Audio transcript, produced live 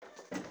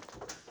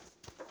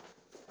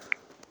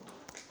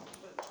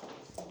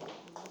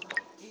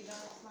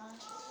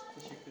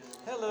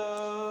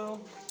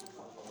Hello.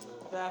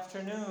 Good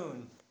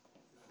afternoon.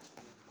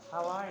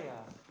 How are ya?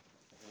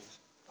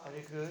 Are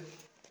you good?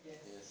 Yes,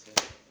 sir.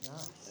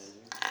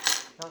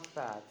 Nice. Not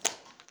bad.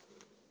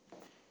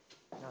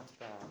 Not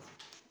bad.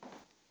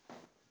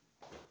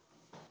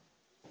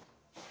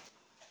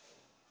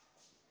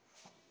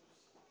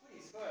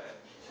 Please go ahead.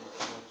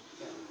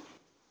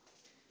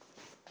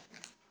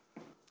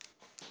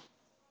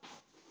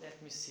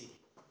 Let me see.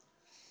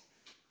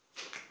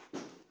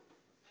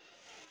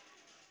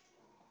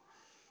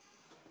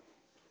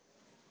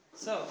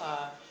 So,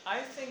 I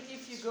think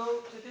if you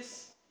go to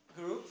this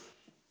group,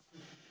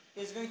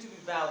 it's going to be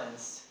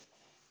balanced.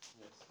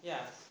 Yes.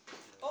 Yeah.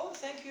 Oh,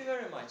 thank you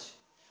very much.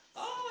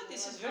 Oh,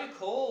 this is very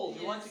cold.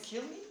 You want to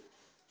kill me?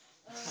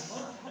 Come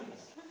on,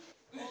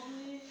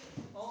 please.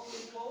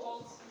 Only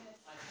cold?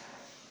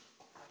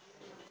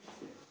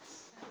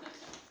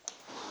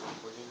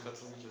 Hocam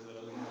katılım keser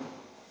alın.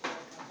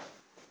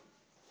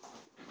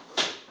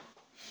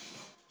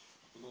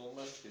 Bu da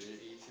olmaz ki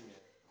eğitim ya.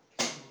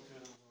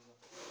 Unutuyorum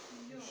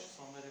orada. Şu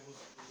sandalye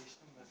bozukluğu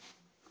geçtim de.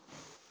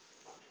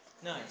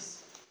 Nice.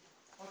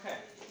 Okay.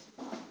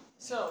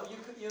 So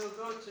you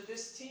go to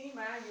this team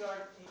and you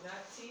are in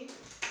that team.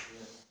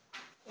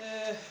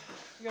 Yes.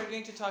 We are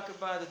going to talk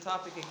about the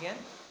topic again.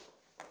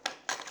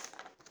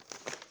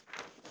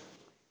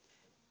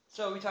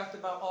 So we talked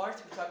about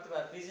art, we talked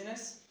about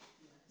business.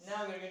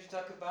 Now we're going to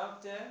talk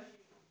about the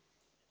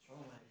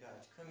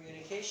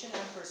communication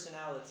and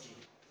personality.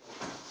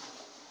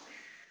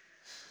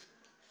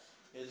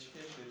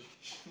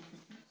 Education.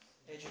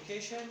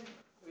 Education,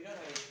 we don't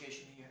have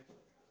education here.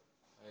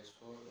 I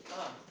saw.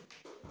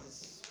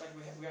 But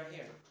we are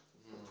here,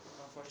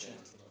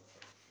 unfortunately.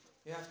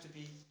 You have to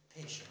be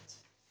patient.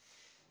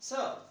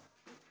 So,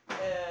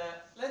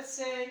 let's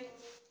say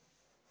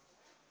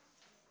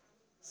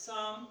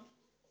some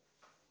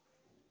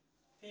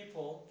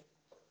people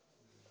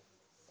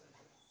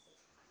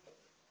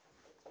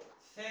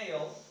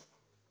fail,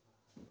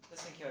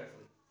 listen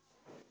carefully.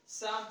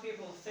 Some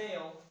people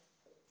fail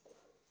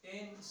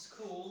in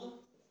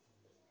school,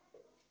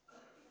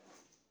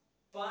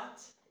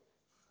 but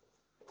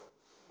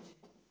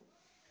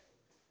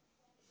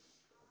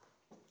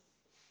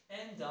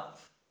end up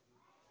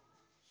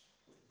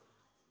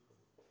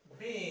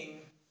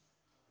being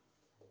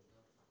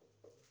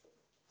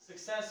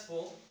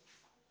successful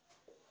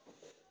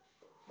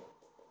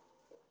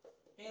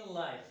in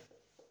life.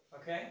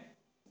 Okay?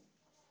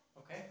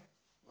 Okay?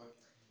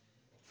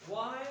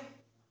 Why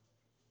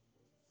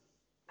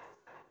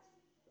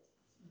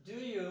do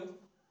you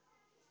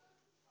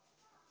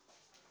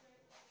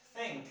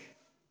think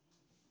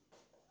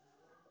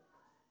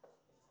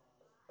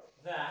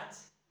that,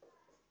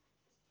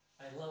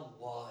 I love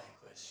why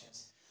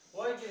questions.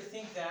 Why do you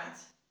think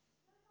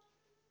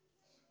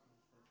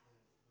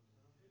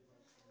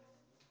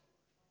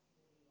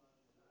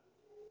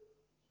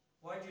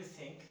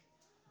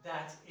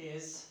that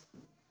is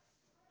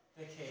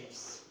the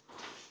case?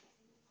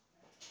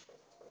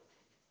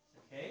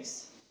 The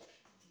case?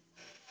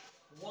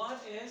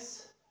 What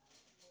is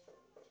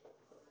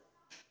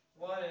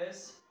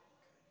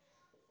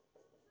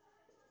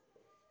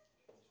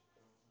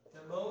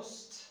the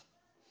most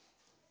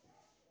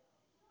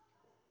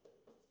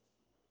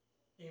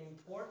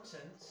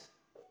important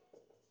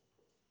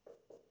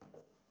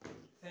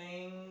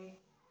thing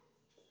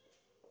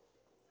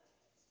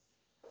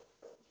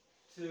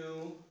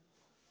to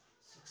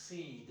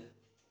succeed?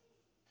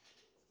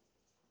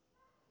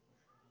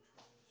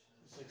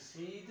 To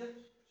succeed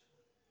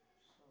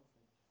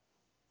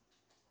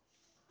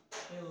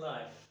in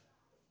life.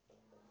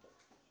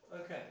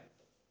 Okay.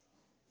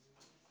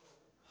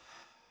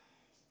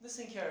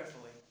 Listen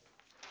carefully.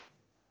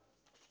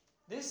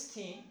 This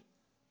team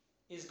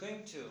is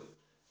going to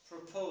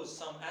propose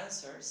some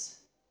answers,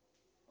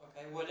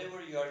 okay,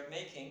 whatever you are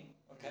making,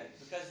 okay,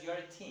 because you are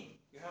a team.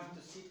 You have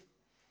to sit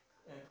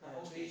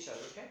to each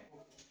other, okay?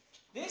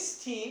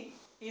 This team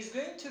is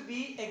going to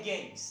be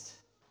against.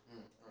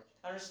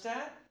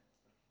 Understand?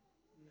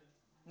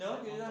 No,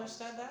 you don't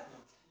understand that? No.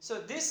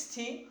 So this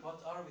team,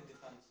 What are we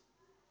defend?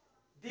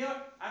 they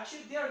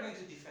are going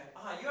to defend.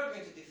 You are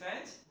going to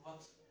defend. What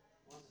is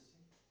it?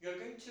 You're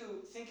going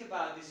to think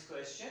about this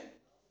question,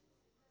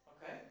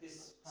 okay,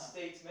 this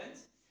statement,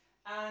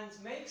 and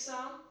make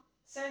some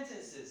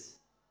sentences.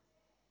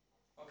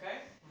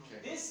 Okay?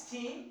 This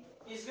team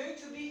is going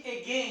to be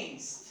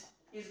against,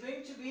 is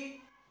going to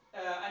be,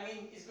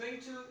 is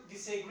going to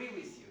disagree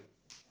with you.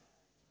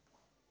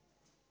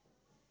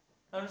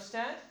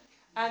 Understand?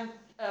 And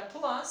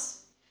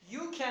plus,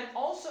 you can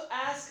also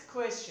ask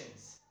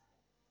questions.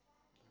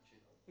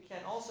 You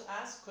can also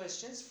ask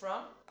questions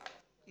from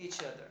each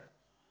other.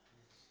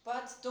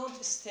 But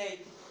don't stay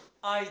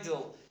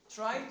idle.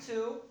 Try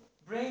to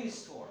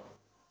brainstorm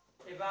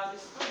about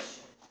this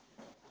question.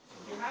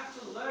 You have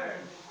to learn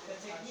the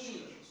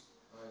technique.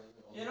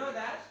 You know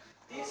that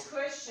these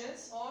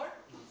questions are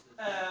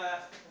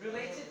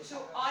related to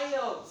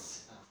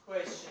IELTS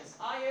questions.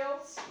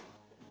 IELTS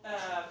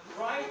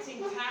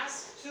writing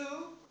task 2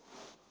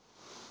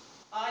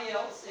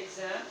 IELTS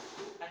exam,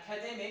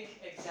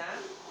 academic exam,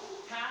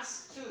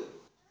 task 2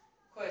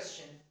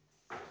 question.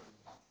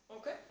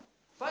 Okay?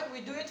 But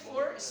we do it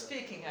for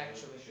speaking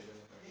actually.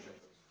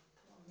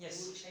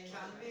 Yes.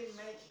 Can we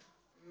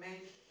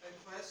make a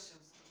question?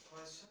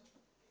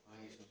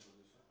 Hangisini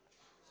soruyorsun?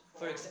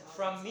 For example,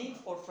 from me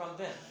or from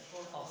them?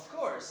 Of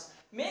course.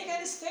 Make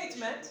any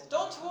statement,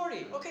 don't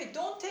worry. Okay,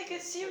 don't take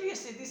it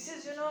seriously. This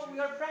is, we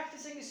are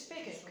practicing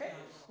speaking, okay?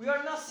 We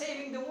are not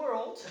saving the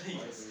world.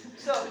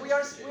 So we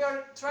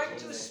are trying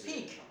to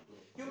speak.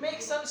 You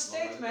make some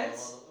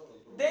statements,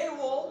 they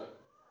will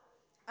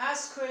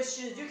ask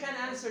questions, you can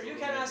answer, you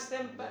can ask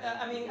them,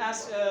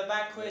 ask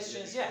back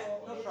questions, yeah,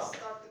 no problem.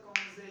 Start the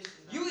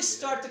conversation. You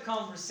start the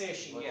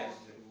conversation, What yeah. is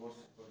the most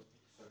important to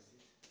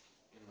succeed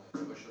in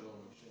life? Başarılı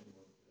olmak için önemli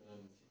şey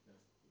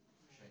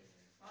ne?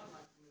 Var mı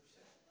aklında bir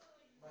şey?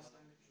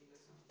 Başlangıç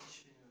cümlesi. Hiç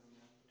bilmiyorum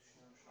yani.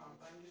 Düşünüyorum şu an. Tamam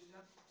ben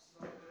gireceğim. Siz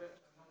ona göre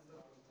kafanızda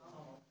kurun,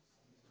 tamam mı?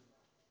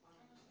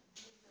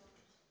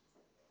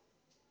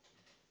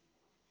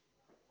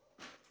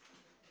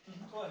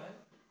 Go ahead.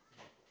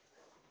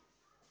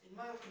 In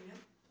my opinion,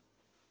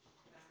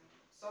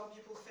 some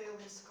people fail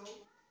in school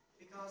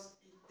because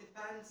it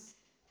depends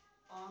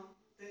on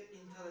the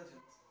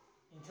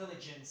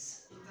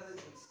intelligence.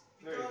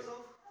 Very Because good.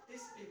 of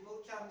these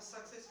people can be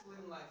successful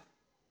in life.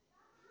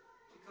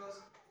 Because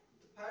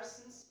the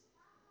persons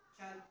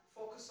can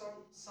focus on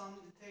some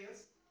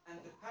details and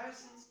the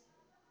persons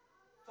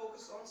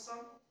focus on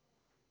some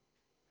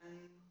and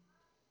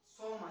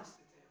so much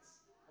details.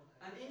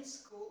 Okay. And in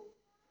school,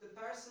 the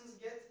persons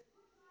get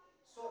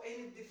so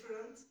any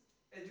different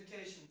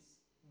educations,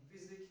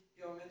 physics,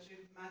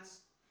 geometry,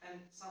 maths, and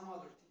some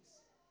other things.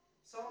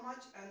 So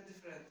much and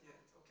different yet,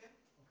 okay?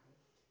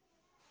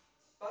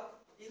 But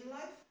in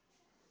life,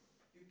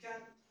 you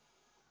can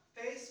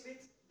face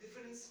with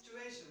different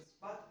situations,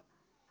 but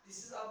this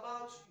is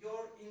about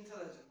your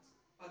intelligence.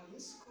 But in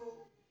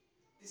school,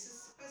 this is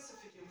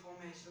specific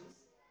information,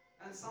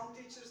 and some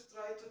teachers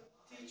try to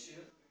teach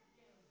you,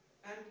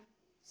 and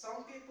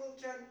some people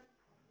can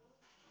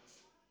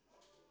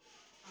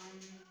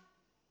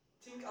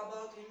think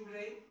about in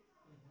brain,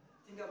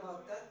 think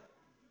about that.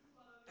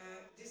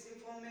 These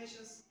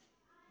informations,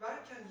 where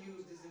can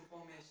use these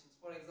informations?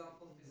 For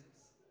example, physics.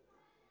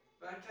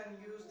 Where can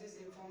use these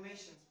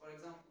informations? For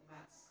example,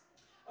 maths.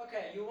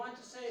 Okay, you want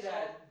to say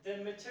that the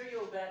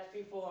material that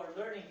people are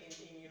learning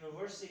in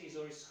universities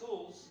or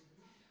schools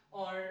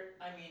are,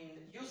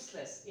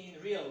 useless in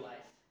real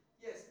life.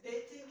 Yes, they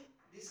think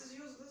this is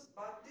useless,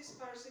 but this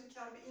person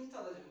can be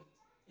intelligent.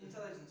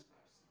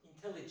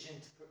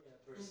 Intelligent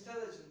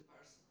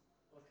person.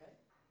 Okay.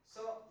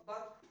 So,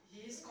 but he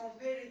is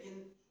comparing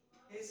in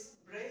his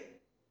brain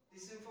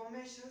these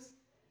informations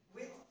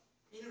with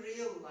in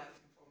real life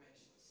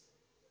informations.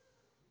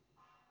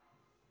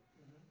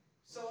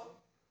 So,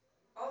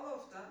 all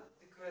of them,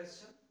 the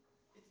question,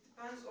 it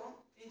depends on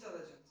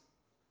intelligence.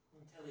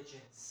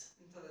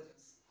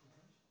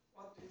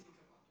 What do you think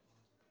about it?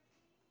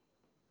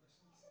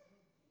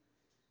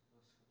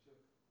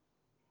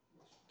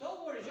 Don't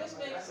worry, just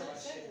make some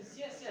sentence.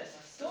 Yes.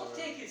 Don't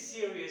take it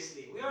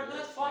seriously. We are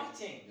not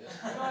fighting.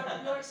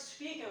 We are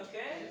speaking,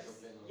 okay? Yes,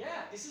 okay, no.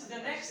 Yeah, this is the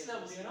next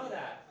level, you know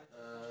that.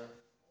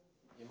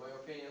 In my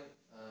opinion,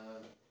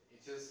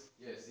 it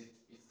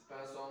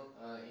depends on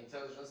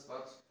intelligence,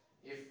 but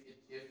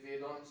if we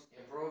don't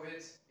improve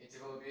it,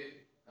 it will be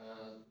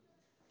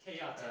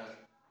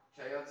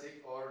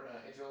chaotic or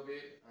it will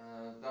be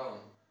down.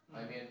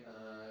 I mean,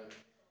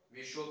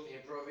 we should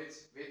improve it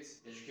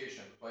with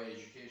education, by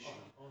education.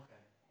 Okay.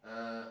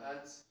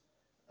 And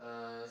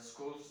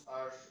schools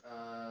are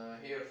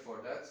here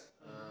for that.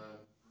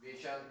 We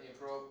can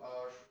improve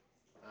our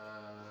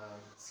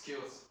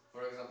skills.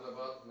 For example,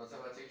 about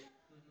mathematics,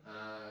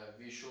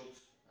 we should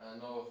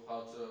know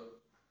how to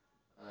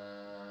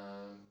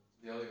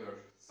deliver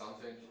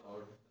something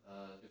or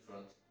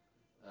different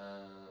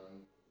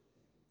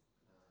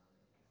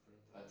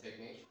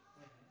technique.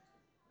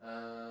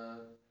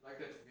 Like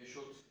that, we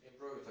should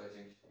improve it, I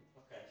think.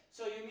 Okay.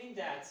 So you mean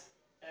that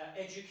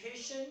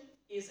education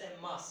is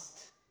a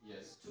must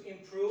Yes. to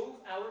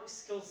improve our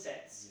skill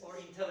sets or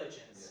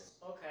intelligence? Yes.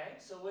 Okay.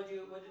 So what is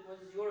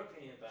your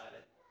opinion about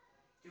it?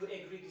 Do you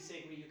agree,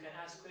 disagree? You can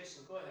ask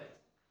questions. Go ahead.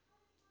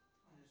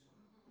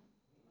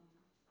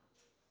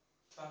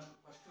 Ben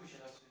başka bir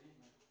şeyler söyleyeyim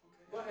mi?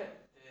 Go ahead.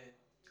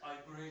 I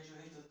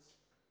graduated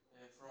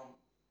from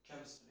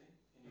chemistry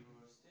in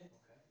university.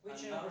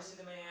 Which And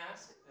university may I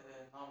ask?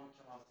 Namık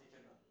Kemal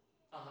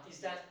Tekirdağ.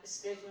 Is that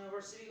state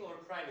university or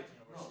private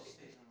university? No,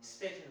 state university.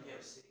 State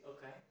university. Yes.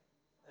 Okay.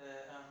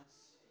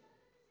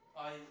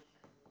 And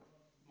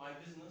my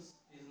business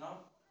is now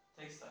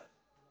textile.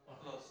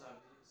 Clothes, I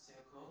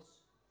sell clothes.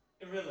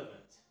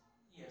 Irrelevant.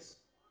 Yes.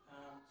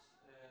 And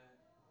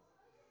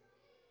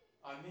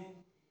I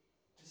mean,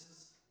 this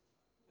is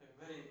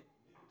very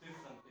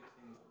different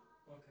between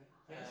Okay.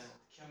 Yes.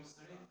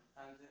 chemistry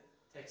and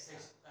Textile.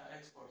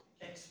 exporting.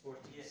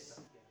 Exporting Yes.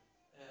 stuff.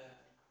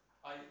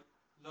 Yeah. I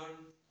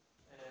learned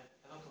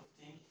a lot of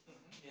things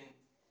in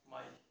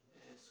my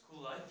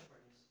school life,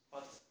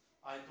 but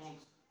I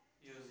don't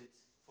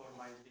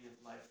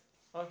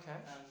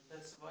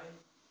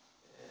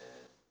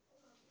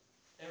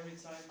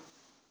time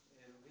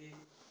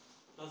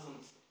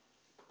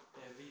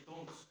we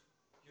don't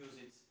use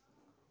it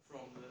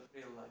from the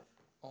real life.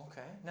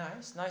 Okay,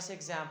 nice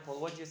example.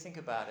 What do you think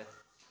about it?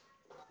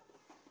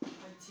 I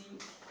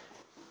think,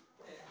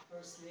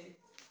 firstly,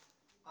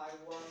 I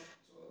want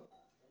to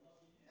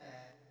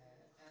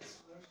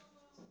answer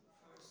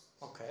first.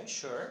 Okay,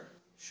 sure.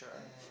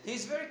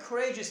 He's a very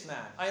courageous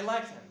man. I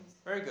like him.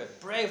 Very good.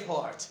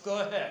 Braveheart. Go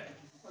ahead.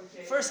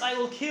 Okay. First I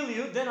will kill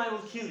you, then I will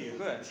kill you.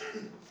 Good.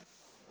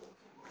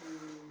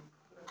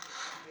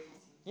 Waiting.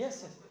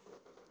 Yes.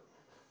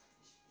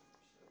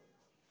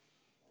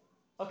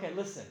 Okay,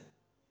 listen.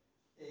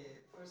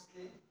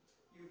 Firstly,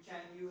 you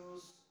can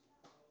use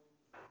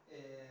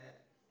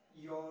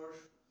your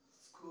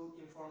school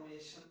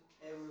information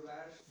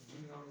everywhere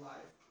in your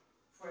life.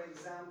 For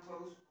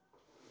example,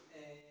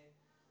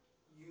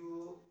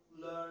 you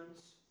learned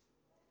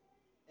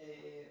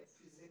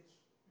physics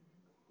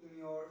in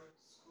your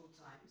school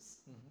times,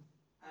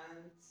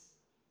 and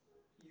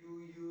you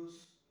use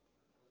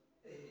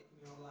in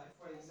your life.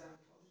 For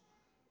example,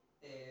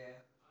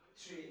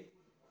 tree.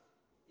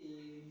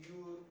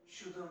 You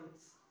shouldn't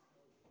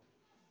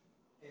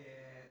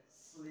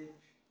sleep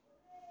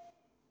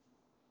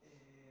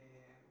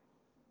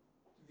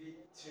with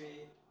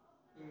tree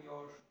in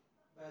your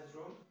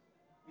bedroom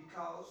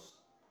because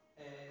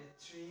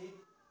tree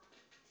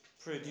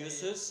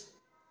Produces.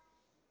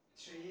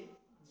 tree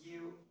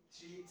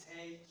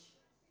take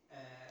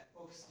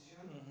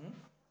oxygen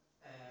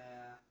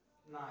at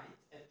night.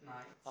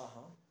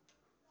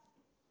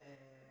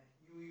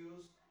 You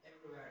use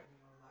everywhere in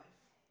your life.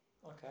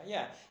 Okay,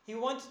 yeah. He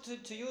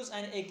wanted to use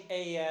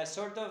a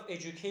sort of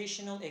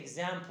educational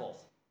example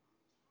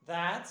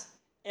that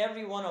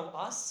every one of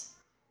us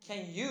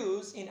can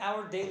use in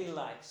our daily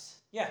lives.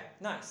 Yeah,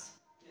 nice.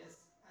 Yes,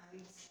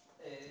 and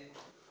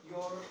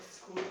your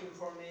school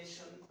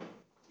information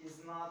is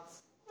not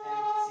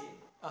empty.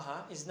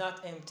 Is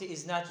not empty,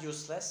 is not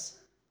useless.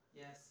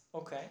 Yes,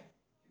 Okay.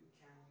 you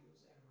can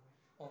use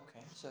everywhere.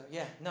 Okay, so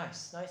yeah,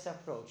 nice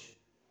approach.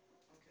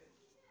 Okay.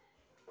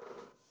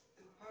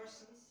 The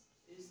persons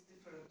is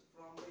different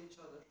from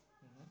each other.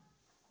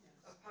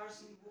 Yes. A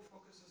person who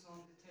focuses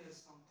on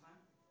details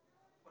sometimes,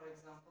 for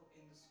example,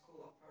 in the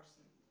school, a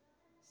person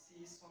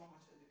sees so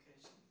much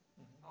education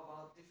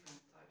about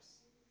different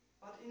types.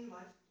 But in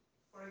life,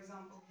 for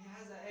example, he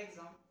has an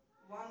exam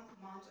 1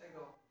 month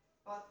ago,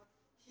 but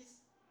his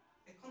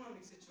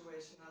economic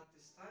situation at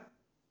this time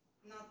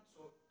not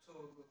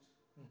so good.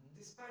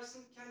 This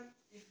person can,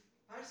 if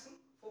person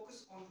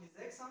focus on his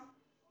exam,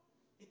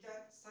 he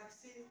can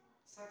succeed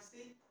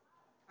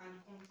and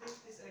complete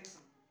this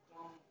exam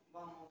one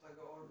month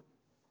ago, or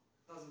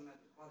doesn't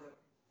matter, whatever.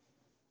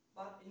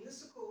 But in the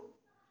school,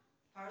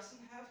 person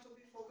have to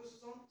be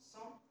focused on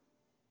some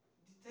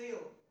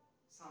detail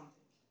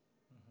something.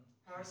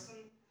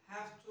 Person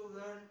have to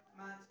learn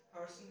math,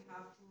 person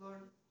have to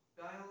learn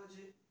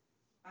biology,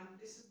 and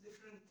this is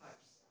different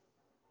types.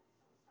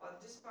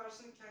 But this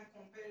person can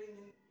comparing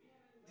in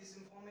this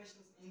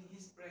information in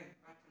his brain,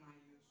 where can I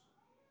use?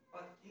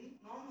 But in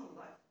normal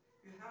life,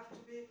 you have to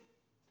be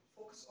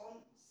focused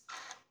on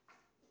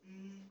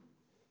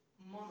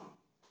mono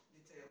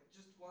detail,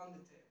 just one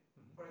detail.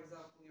 For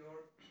example,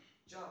 your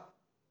job,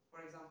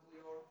 for example,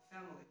 your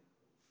family.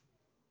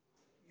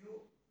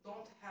 You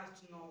don't have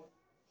to know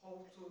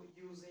how to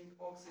using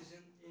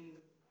oxygen in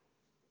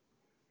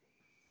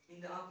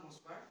the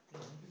atmosphere.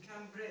 You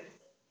can breathe.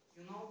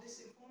 You know this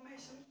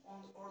information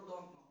or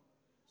don't know.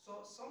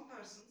 So some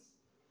persons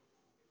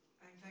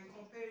and can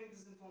comparing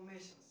these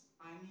informations.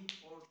 I need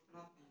or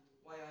not need.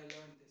 Why I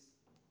learned this.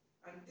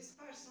 And this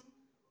person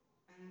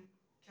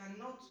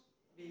cannot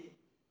be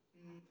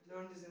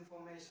learn these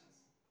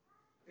informations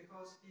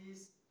because he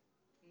is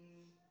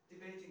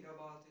debating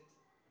about it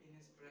in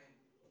his brain.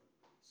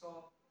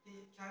 So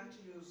he can't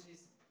use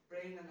his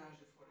brain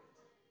energy for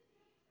it.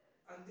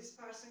 And this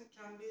person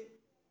can be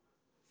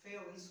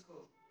fail in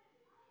school,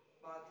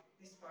 but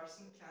this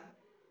person can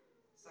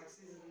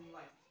succeed in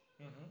life.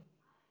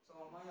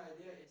 So my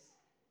idea is.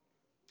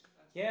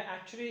 Yeah,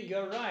 actually,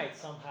 you're right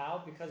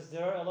somehow, because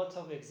there are a lot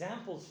of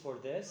examples for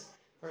this.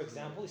 For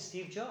example,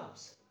 Steve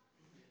Jobs.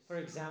 For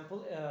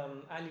example,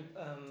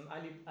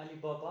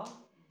 Alibaba.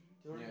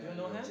 Do you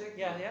know him? Rejected.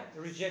 Yeah,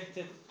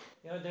 rejected.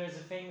 You know, there's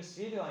a famous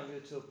video on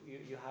YouTube.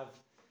 You have,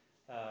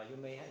 you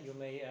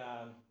may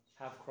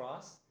have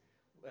crossed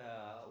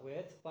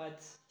with,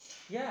 but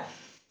yeah,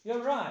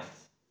 you're right.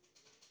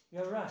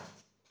 You're right.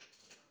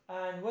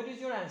 And what is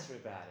your answer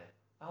about it?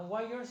 And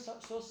why you're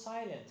so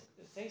silent?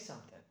 Say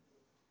something.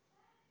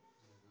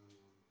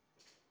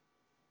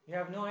 You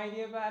have no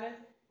idea about it?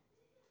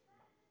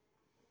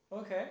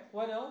 Okay,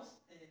 what else?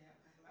 I have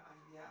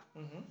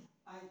an idea.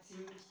 I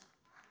think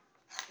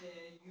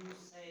you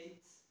said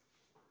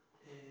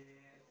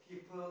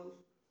people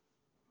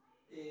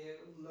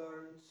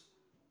learned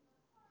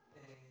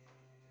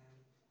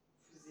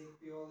physics,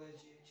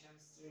 biology,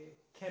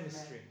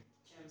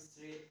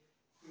 chemistry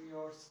in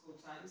your school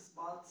times,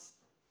 but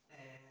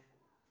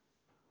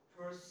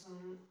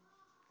person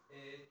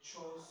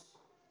chose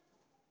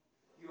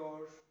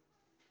your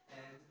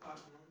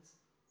department.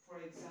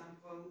 For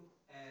example,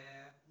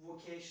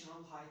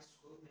 vocational high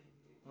school, maybe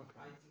Okay.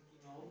 I think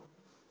you know.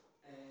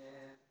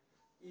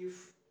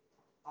 If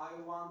I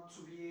want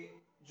to be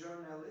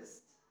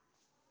journalist,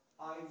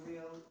 I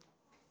will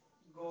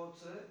go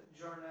to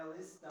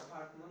journalist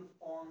department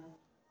on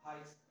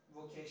high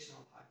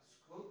vocational high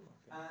school,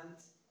 Okay. and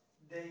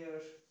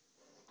their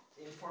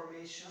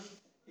information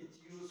is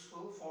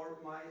useful for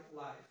my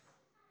life.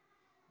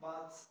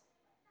 But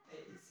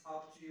it's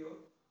up to you.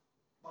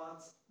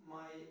 But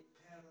my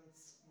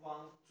parents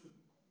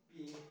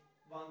be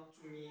want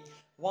to me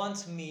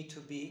Want me to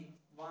be.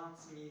 want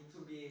me to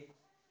be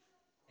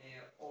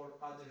or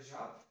other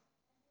job.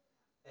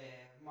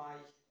 My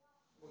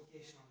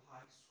vocational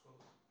high school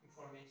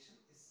information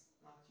is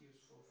not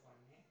useful for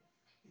me.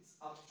 It's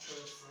up to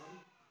person.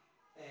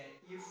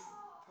 If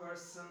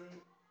person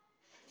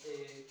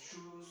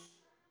choose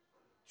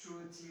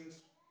true things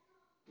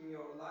in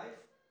your life,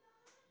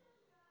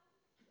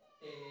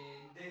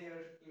 their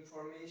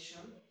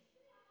information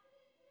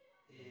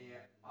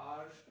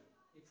are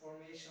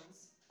informations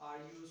are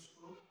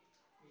useful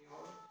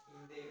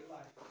in their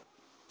life.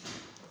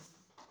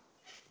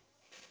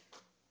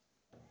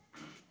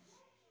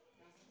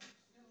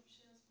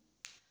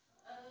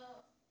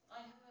 I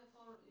have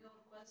for your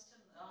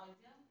question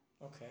idea.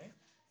 Okay.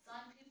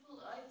 Some people,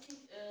 I think,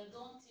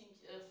 don't think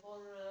for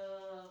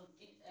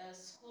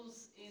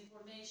schools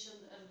information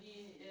we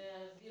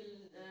will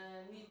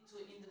need to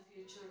in the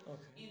future,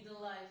 Okay. in the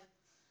life.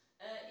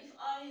 If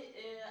I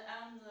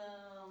and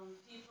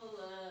people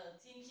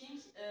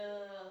thinking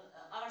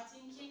are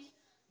thinking,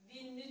 we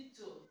need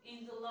to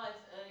in the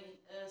life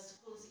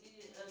schools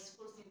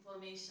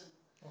information.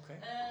 Okay.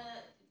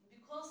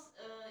 Because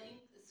in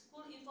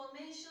school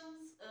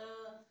informations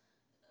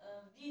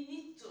we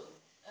need to.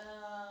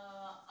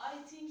 I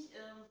think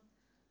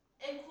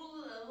equal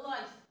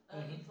life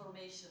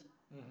information.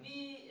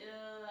 We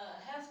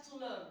have to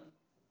learn.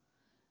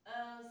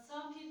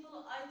 Some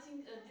people I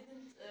think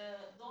didn't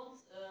don't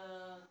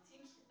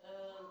think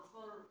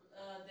for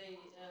they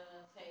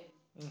fail.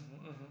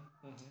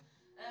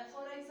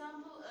 For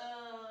example,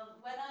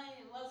 when I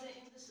was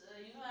in this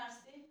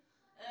university,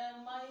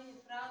 my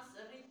friends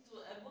read to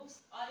books.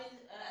 I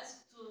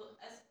asked to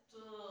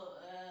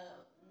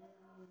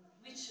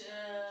which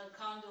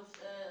kind of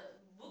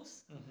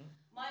books.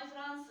 My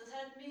friends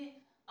said me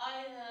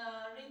I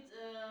read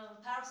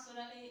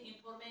personally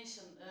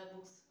information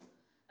books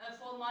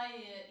for my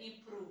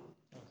improve.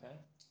 Okay.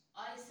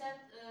 I said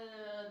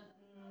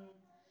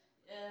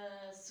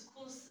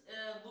schools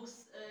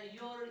books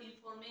your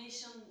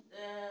information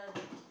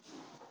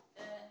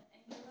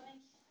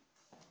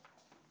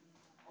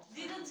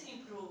didn't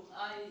improve.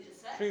 I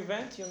said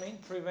Prevent, you mean?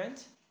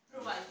 Prevent?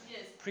 provide,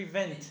 yes.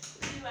 Prevent.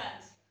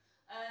 Prevent.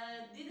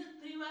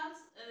 Didn't prevent.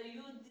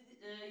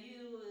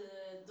 You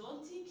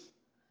don't think.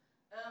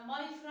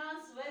 My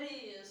friends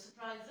very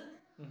surprised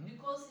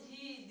because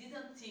he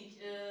didn't think.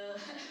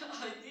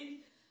 I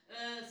think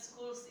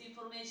schools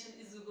information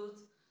is good.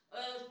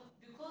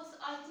 Because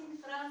I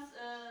think France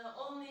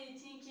only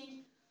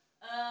thinking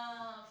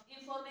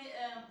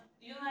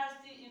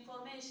university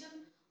information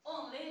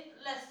only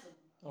lesson.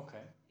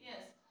 Okay.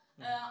 Yes.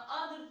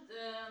 Other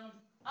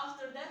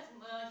after that,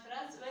 my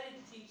friends very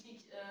thinking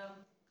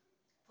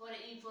for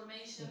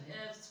information.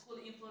 School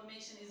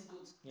information is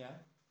good. Yeah.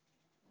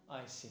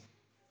 I see.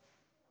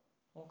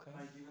 Okay.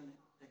 I give an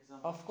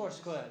example. Of course,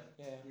 go ahead.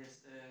 Yeah.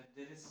 Yes,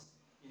 there is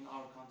in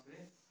our country,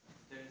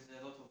 there is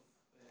a lot of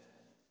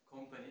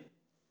company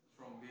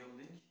from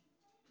building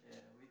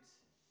with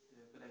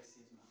Black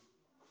Sea man,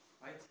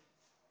 right?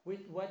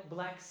 With what?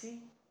 Black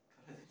Sea?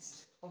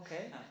 Karadeniz.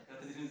 Okay.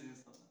 Karadeniz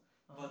insanlar.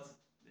 But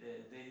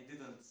they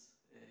didn't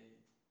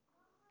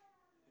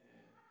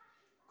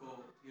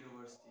go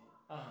university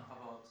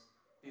about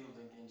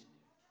building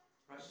engineering,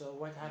 right? So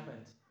what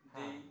happened?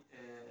 They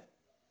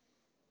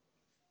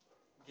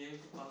gave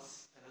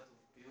us a lot of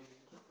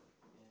building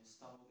in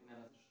Istanbul, in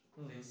another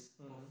place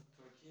of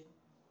Turkey,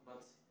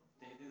 but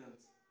they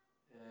didn't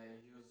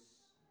use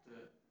the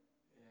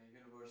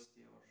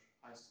university or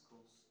high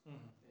schools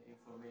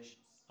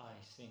informations.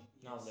 I see.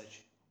 Yes. Knowledge.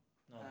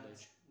 And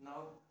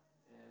now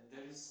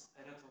there is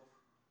a lot of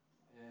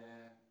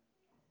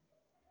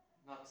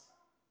not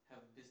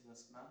have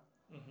businessmen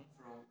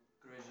from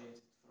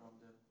graduated from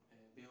the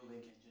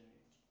building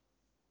engineering.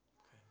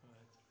 Okay, go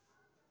ahead.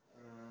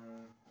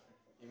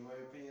 In my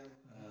opinion,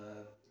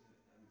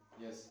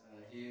 yes,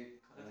 he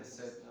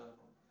said.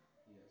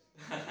 Yes.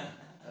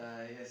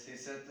 Yes, he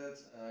said that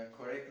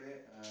correctly.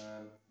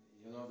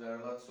 There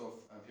are lots of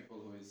people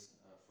who is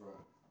from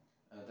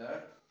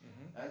there,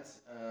 and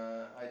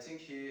I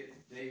think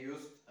they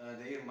used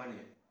their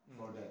money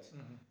for that.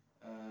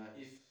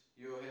 If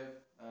you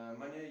have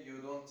money,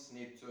 you don't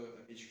need to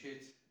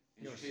education.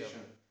 Yourself.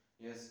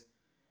 Yes,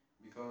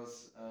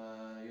 because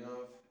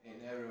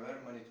in everywhere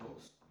money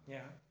talks.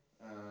 Yeah.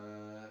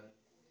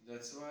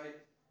 That's why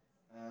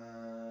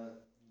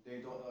they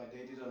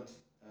didn't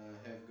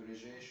have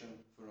graduation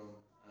from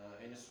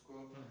any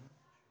school,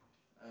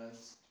 and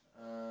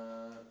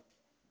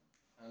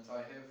and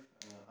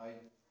I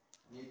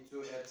need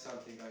to add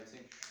something. I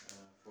think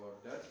for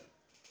that.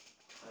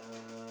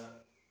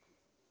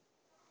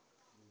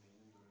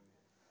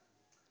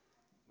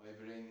 My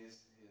brain is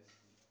yes.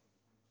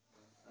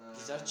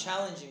 These are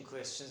challenging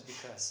questions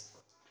because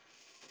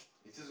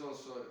it is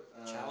also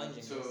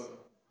challenging. too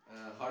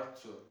hard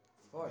to.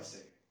 Of course.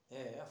 Disagree.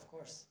 Yeah, of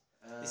course.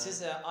 This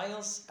is a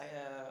IELTS,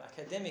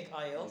 academic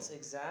IELTS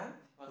exam,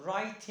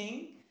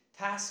 writing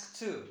task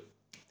 2,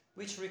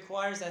 which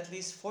requires at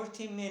least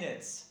 40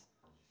 minutes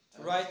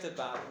to write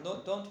about it.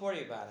 No, don't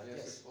worry about it.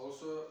 Yes, it's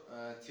also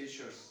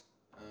teachers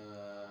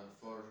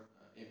for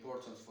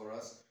important for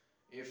us.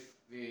 If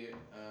we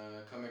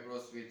come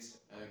across with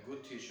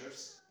good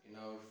teachers in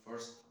our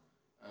first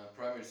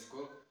primary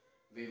school,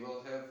 we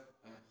will have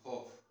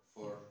hope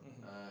for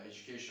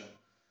education.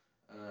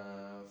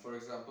 For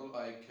example,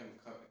 I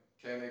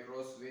came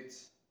across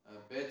with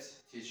a bad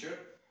teacher.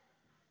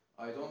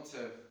 I wouldn't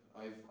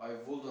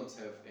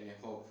have any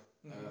hope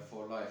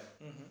for life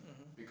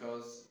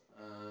because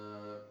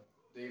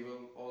they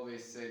will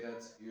always say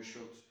that you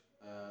should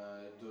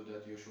do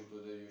that, you should do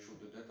that, you should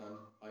do that, and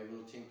I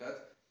will think that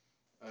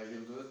I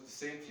will do the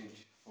same thing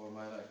for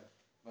my life.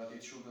 But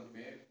it shouldn't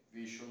be.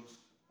 We should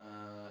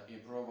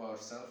improve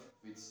ourselves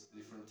with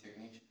different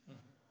technique.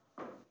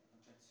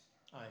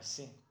 I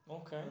see.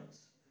 Okay. But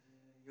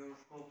your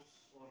hopes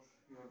or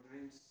your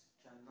dreams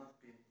cannot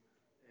be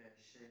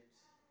shaped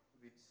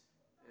with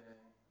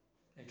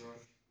your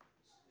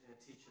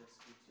teachers,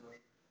 with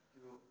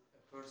you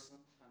a person,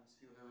 and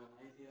you have an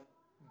idea,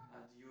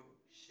 and you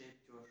shape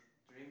your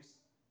dreams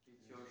with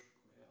your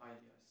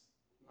ideas.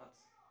 Not,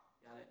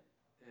 yani,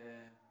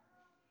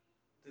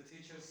 the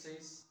teacher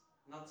says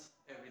not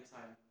every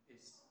time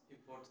is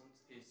important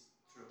is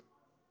true.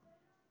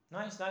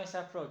 Nice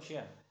approach,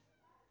 yeah.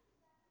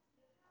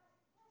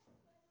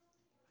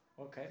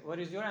 Okay, what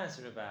is your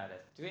answer about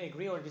it? Do you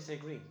agree or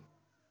disagree?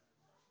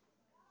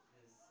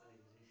 Yes,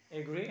 I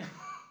agree. Agree?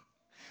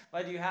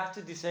 But you have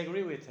to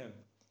disagree with him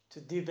to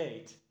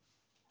debate.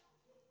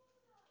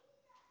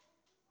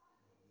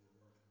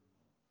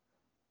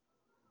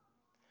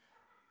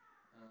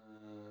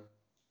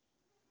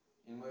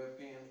 In my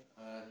opinion,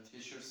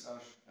 teachers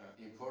are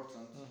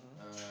important.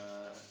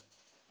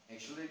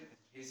 Actually,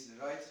 he's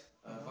right,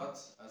 but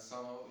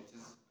somehow it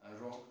is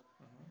wrong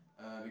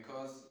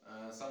because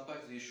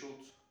sometimes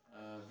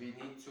we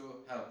need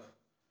to help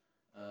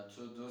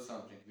to do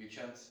something. We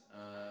can't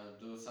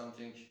do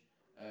something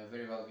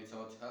very well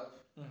without help.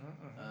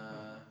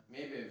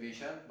 Maybe we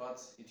can, but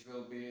it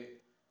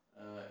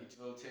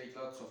will take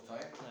lots of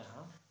time.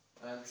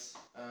 And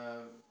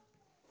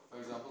for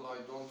example,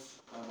 I don't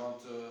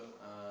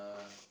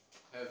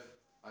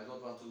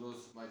want to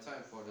lose my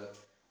time for that.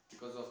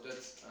 Because of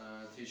that,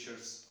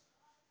 teachers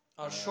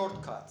Are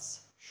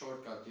shortcuts.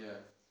 Shortcut, yeah.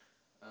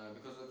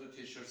 Because of the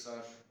teachers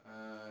are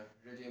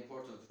really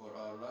important for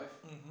our life.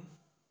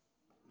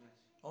 Yes.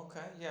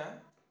 Okay, yeah,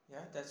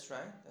 that's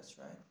right.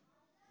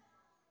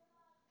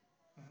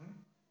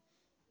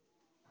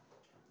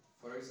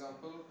 For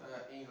example,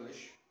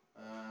 English.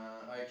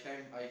 I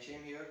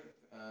came here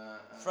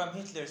From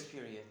Hitler's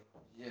period.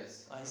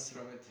 Yes, I see.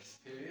 from Hitler's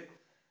period,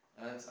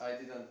 and I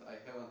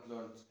haven't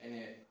learned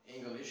any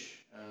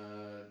English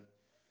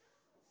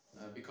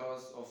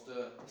because of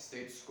the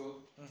state school.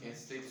 In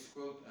state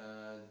school,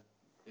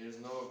 there is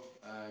no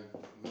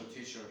good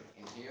teacher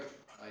in here.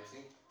 I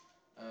think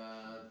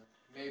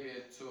maybe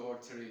 2 or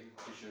 3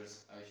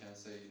 teachers I can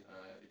say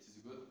it is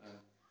good, and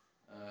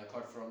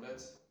apart from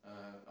that,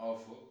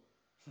 awful.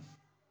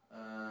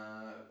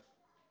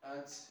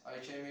 And I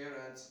came here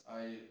and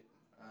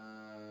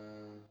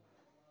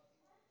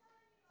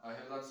I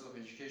have lots of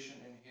education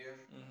in here,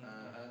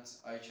 and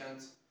I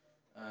can't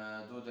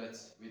do that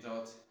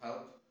without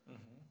help.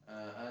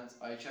 And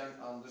I can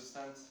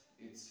understand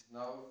it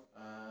now,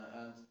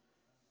 and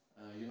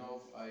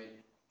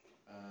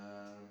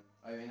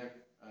I'm in a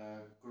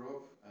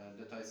group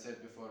that I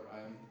said before.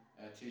 I'm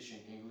teaching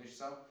English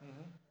some,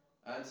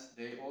 and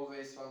they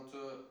always want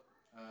to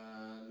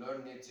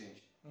learn knitting.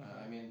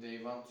 I mean, they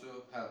want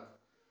to help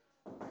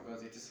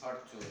because it is hard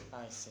to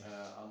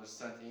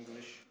understand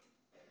English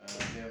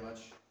very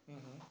much.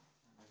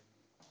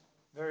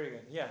 Very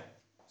good. Yeah.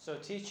 So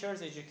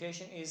teachers'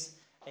 education is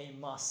a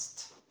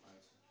must.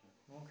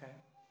 Okay.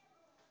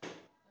 I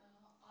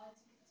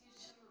think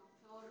teacher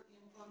for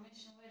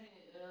information very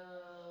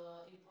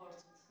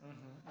important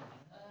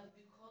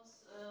because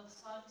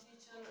some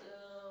teacher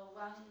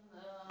when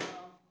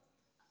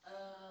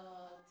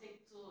take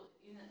to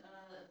in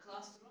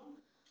classroom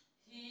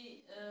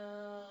he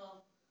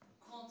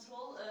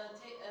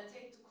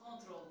take to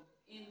control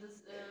in the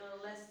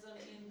lesson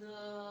in the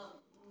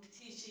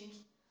teaching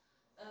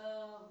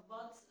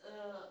but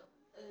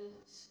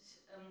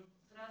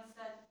Franz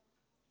said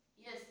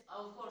yes,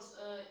 of course,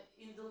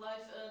 in the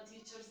life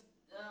teachers,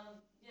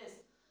 yes,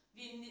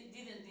 we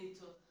didn't need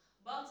to.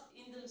 But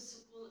in the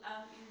school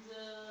and in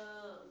the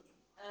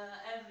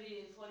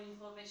every for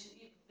information,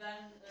 if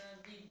when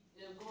we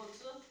go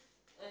to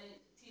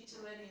teacher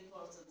very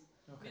important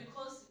Okay.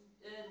 because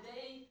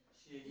they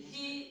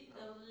he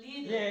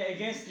leader. Yeah,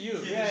 against you.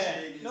 Yeah, Yeah,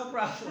 against no me.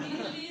 problem. He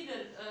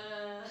leader.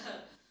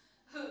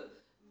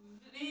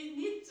 We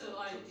need to,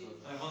 I think.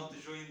 I want to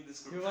join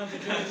this group. You want to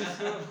join this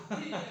group?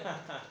 Yeah.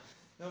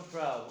 No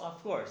problem.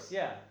 Of course,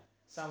 yeah.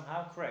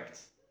 Somehow correct.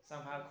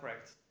 Somehow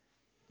correct.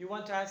 You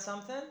want to add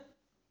something?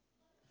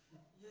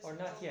 Yes, Or we're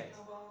not talking yet?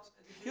 about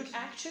You education.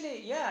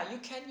 actually, yeah, you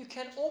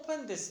can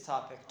open this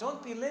topic.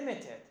 Don't be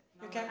limited.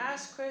 You can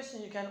ask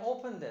questions. You can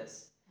open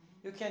this.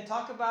 You can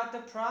talk about the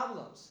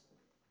problems.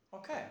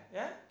 Okay,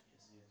 yeah. Yes,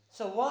 yes.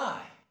 So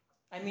why?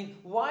 I mean,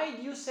 why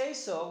do you say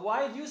so?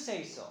 Why do you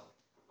say so?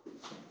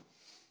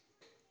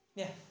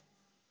 Yeah.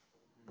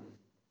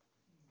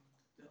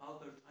 The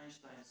Albert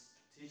Einstein's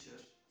teacher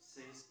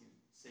said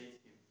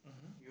him,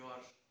 you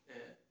are a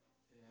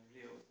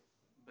real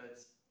bad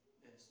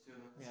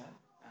student, Yeah.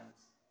 and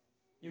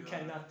You are,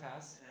 cannot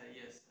pass.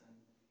 yes, and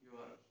you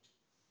are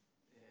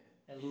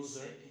A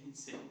loser.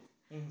 insane.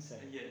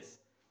 Insane. Yes,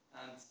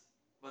 and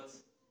but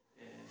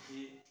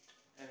he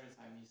every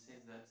time he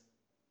says that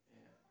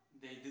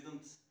they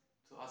didn't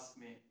to ask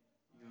me,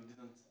 you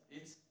didn't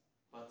eat,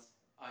 but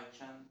I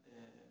can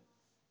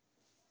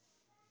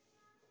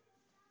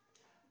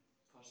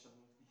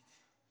parçalamak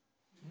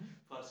neydi?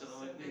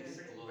 Parçalamak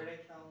neydi?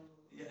 Break down.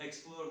 Yeah,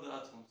 explore the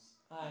atoms.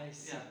 I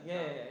see.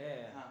 Yeah,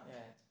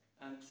 Yeah.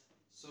 And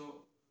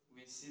so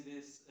we see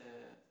this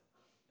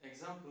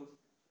example,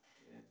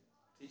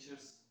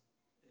 teachers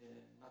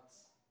not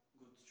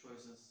good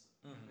choices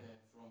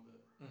from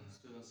the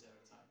students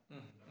every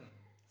time.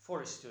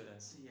 For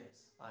students. Yes.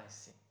 I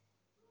see.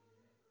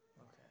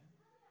 Okay.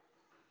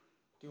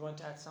 Do you want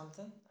to add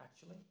something,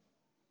 actually?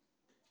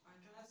 I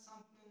can add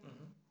something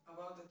Mm-hmm.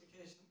 about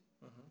education.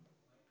 Mm-hmm.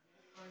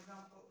 For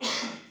example,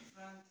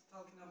 friend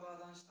talking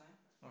about Einstein.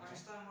 Okay.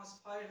 Einstein was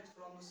fired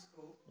from the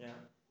school. Yeah.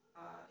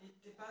 It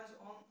depends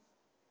on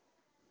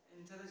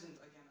intelligence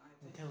again, I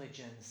think.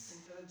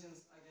 Intelligence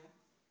again.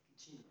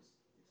 Genius.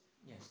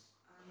 Yes.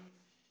 And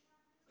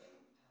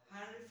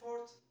Henry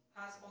Ford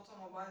has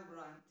automobile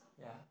brand.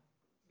 Yeah.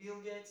 Bill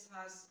Gates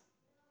has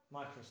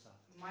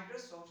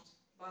Microsoft.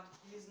 but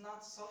he is not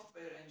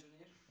software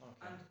engineer.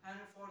 Okay. And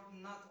Henry Ford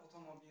not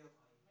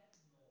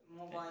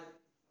mobile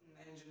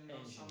engineer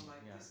or something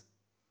like this.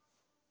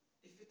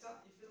 If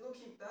you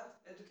looking that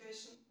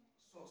education,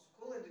 so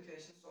school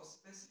education, so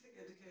specific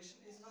education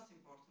is not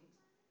important.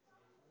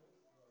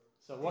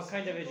 So what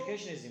kind of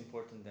education is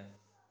important then?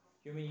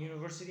 You mean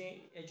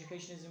university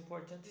education is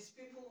important? These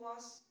people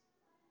was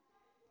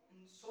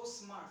so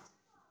smart.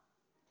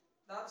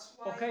 That's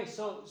why. Okay,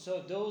 so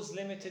those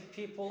limited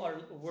people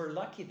were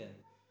lucky then.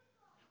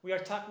 We are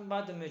talking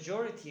about the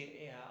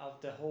majority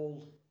of the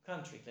whole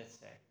country, let's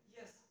say.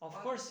 Yes. Of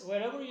course,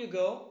 wherever you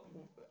go,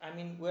 I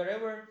mean,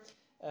 wherever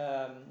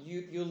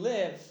you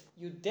live,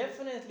 you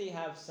definitely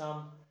have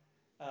some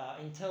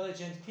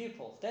intelligent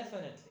people,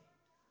 definitely.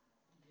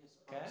 Yes,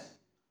 but Okay.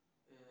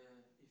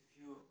 if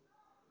you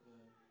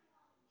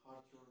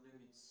hard your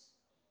limits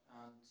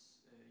and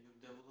you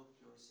develop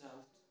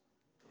yourself,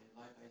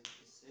 like I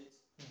said,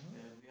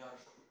 we are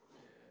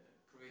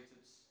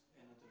created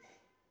another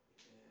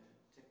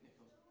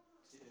technical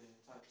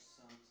types,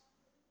 and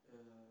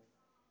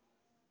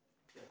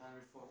the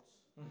Henry Ford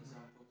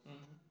example,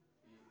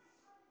 he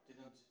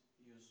didn't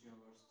use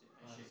university,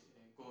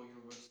 go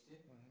university,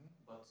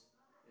 but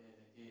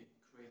he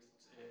created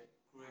a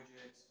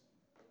graduate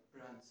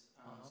brand,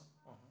 and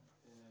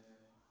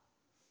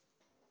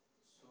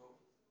so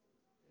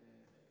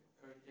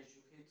early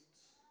educated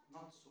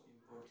not so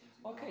important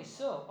in Okay,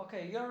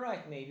 our life. you're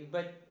right maybe,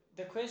 but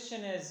the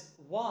question is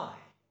why?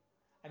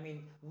 I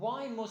mean,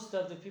 why most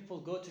of the people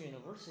go to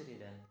university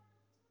then?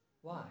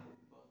 Why?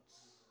 But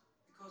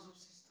because of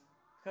system.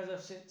 Because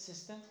of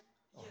system?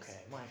 Yes. Okay,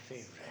 my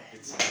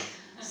favorite.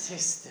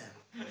 System.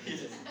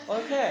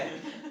 Okay.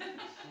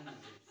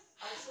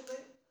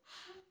 Actually,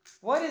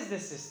 What is the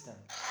system?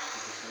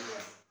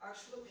 yes.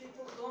 Actually,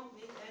 people don't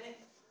need any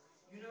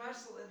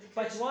universal education.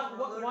 But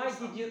for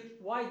learning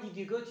why did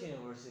you go to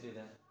university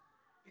then?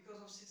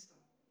 Because of system.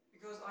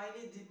 Because I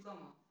need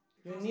diploma.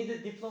 You need a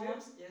diploma?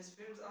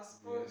 Firms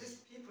ask for this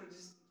paper,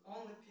 this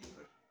only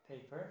paper.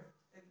 Paper.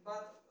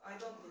 But I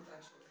don't need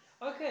actually.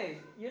 Okay,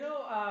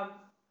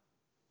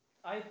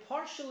 I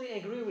partially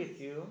agree with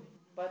you,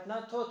 but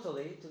not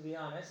totally, to be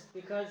honest,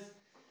 because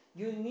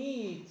you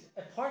need,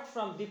 apart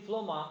from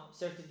diploma,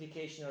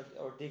 certification,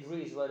 or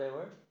degrees,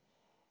 whatever,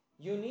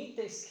 you need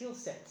the skill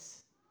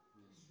sets.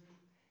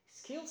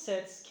 Skill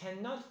sets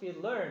cannot be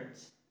learned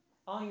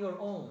on your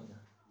own,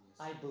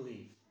 I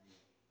believe.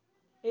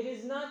 It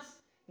is not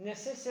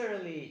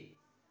necessarily,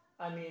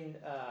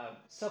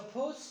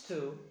 supposed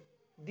to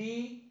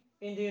be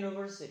in the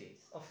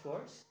universities, of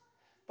course,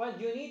 but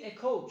you need a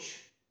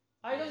coach.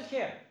 I don't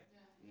care.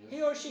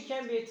 He or she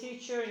can be a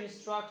teacher,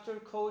 instructor,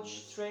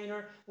 coach,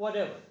 trainer,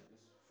 whatever.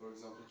 For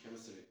example,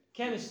 chemistry.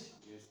 Chemistry.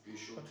 Yes, we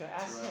should Okay,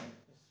 ask try. him.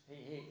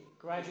 He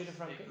graduated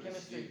from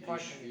chemistry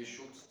department. We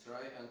should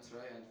try and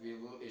we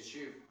will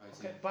achieve, I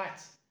think, Okay, but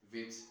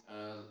with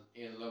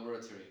in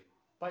laboratory.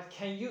 But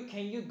can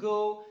you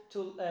go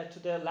to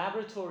the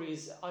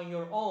laboratories on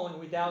your own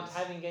without Yes.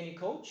 having any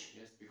coach?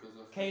 Yes, because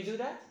of Can you do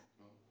that?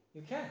 No.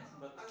 You can't.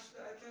 But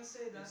Actually, I can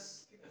say that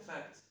it's people, a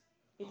fact.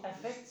 It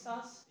affects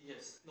us.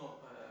 Yes, no,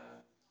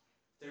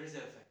 there is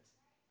an effect.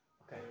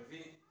 Okay. We,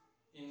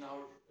 in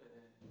our,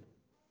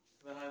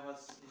 when I was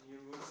in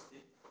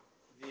university,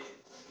 we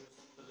used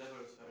the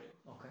laboratory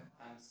Okay.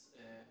 and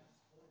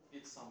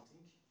did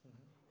something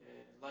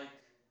Mhm. like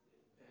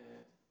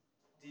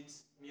did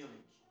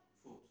milling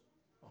food.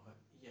 Okay.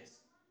 Yes.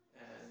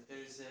 There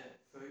is a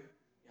feuille,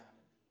 yani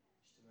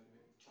işte böyle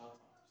bir kağıt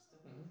vardır işte.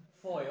 Mhm.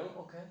 Foil.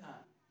 Okay.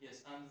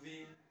 Yes, and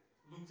we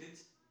looked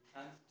it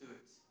and do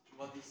it.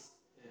 What is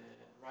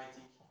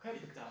writing Okay.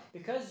 it down?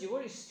 Because you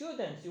were a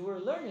student, you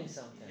were learning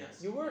something.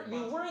 Yes, You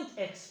but- weren't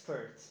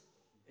expert.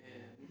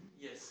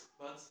 Yes,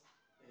 but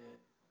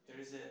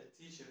there is a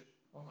teacher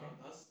Okay.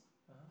 around us,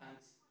 Uh-huh. and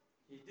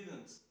he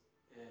didn't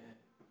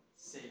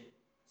say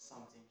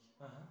something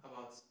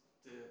about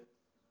the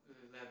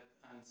lab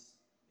and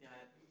yeah.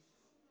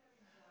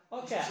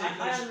 Okay, Hiçbir şey I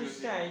karışmıyor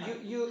understand.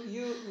 diyor.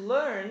 You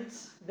learned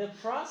the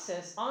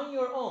process on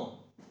your own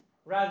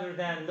rather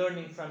than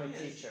learning from a Yes.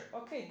 teacher.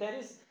 Okay, that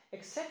is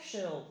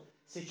exceptional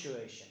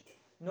situation.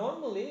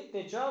 Normally,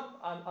 the job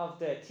of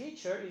the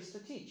teacher is to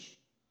teach.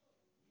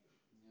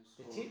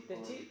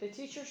 Yes, The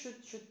teacher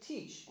should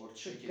teach, or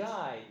should check it,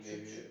 guide,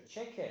 maybe. should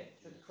check it,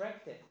 should Yes.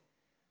 correct it.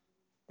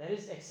 That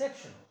is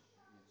exceptional.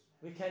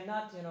 Yes. We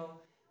cannot,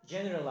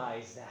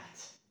 generalize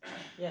that.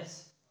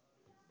 Yes.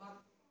 but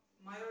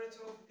majority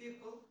of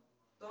people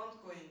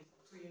don't go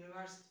to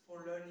university for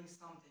learning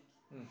something.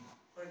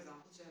 For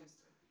example,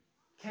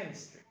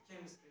 chemistry.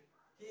 Chemistry.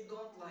 He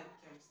don't like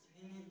chemistry.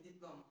 He need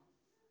diploma.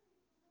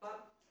 But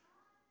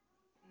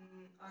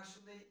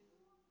actually,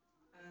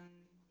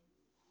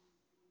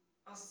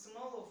 a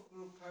small of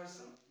group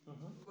person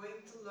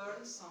going to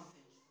learn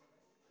something.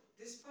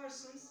 These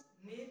persons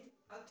need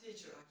a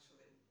teacher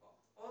actually.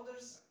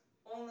 Others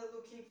only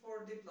looking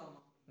for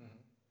diploma.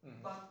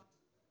 But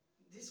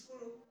this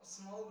group, a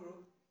small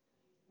group,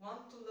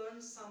 want to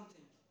learn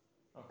something.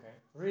 Okay.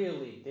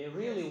 Really, they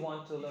really Yes.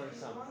 want to learn If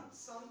you something.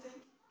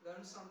 want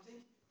learn something,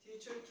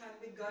 teacher can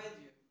be guide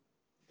you.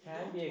 If you Can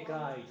don't be a want,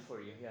 guide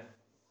for you, yeah.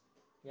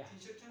 Yeah.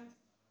 Teacher can't.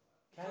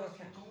 Can or Because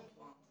can't? you don't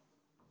want.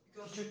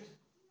 Because Teacher,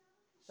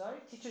 sorry,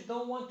 teacher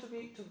don't want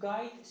to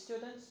guide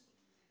students?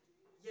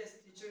 yes,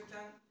 teacher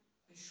can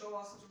show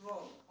us the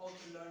role how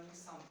to learning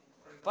something.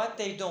 For example. But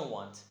they don't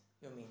want,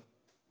 you mean?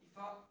 If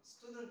a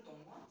student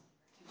don't want,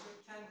 teacher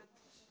can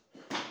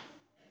teach.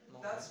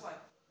 That's why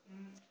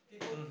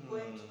people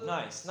going to do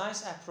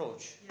Nice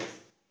approach. yes,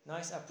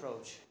 Nice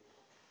approach.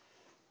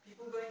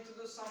 people going to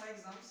do some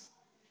exams,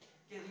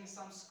 getting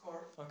some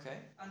score, Okay.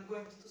 and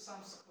going to do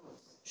some schools.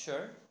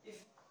 Sure. If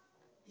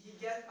he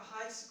get a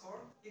high score,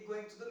 he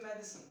going to do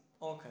medicine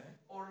Okay.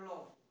 or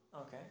law.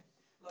 Okay.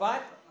 Law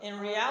But department. in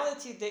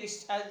reality,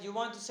 you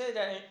want to say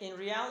that in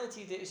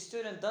reality the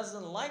student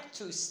doesn't like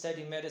to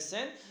study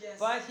medicine, yes,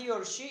 but he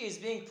or she is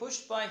being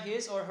pushed by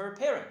his or her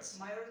parents.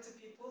 majority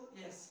people,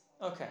 yes.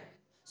 Okay.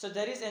 So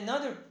that is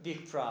another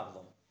big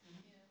problem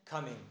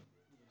coming.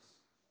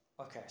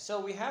 Okay. So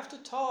we have to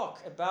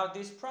talk about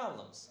these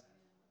problems.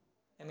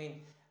 I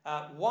mean,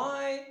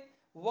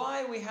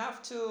 why we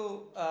have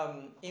to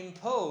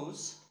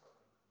impose,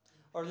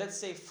 or let's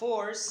say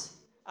force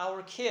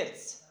our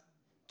kids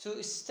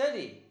to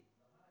study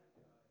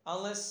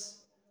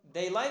unless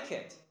they like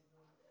it.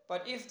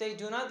 But if they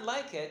do not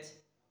like it,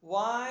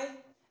 why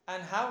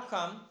and how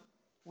come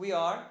we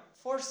are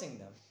forcing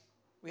them?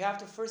 We have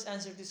to first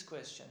answer this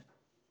question.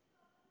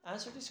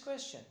 Answer this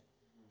question.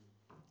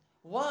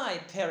 Why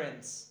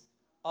parents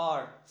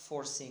are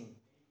forcing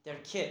their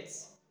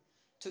kids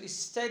to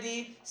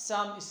study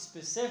some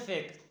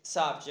specific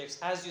subjects,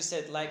 as you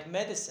said, like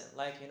medicine,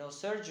 like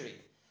surgery,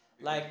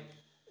 like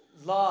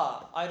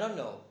law, I don't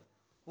know.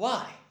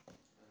 Why?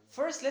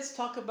 First, let's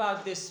talk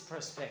about this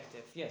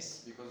perspective.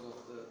 Yes. Because of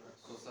the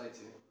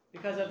society.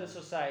 Because of the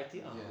society.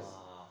 Yes.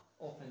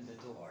 Open the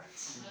door.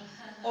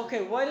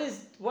 Okay, what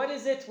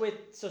is it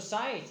with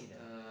society then?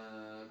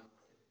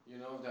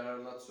 There are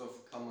lots of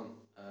common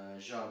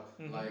job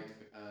like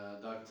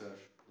doctor,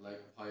 like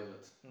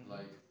pilot,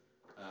 like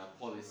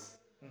police.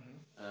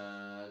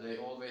 They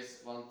always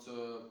want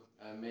to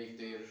make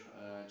their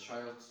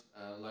child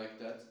like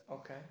that.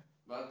 Okay.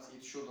 But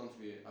it shouldn't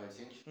be, I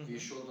think. We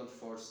shouldn't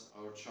force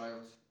our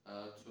child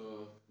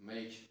to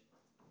make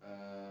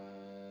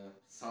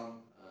some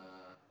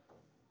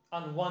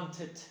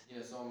unwanted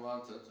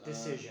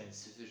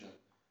decisions.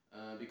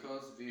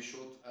 Because we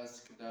should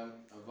ask them,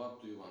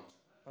 what do you want?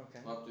 Okay.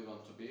 What do you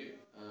want to be?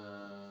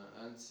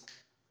 And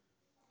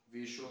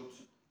we should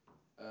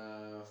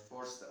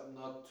force them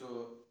not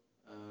to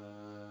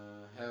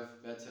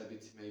have bad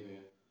habit, maybe.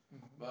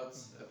 But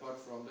apart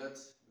from that,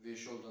 we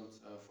shouldn't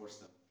force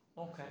them.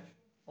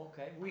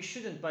 Okay. We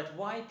shouldn't, but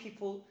why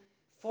people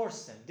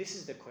force them? This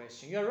is the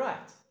question. You're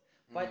right.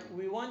 But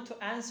we want to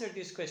answer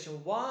this question.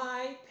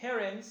 Why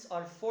parents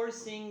are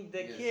forcing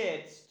the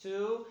kids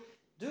to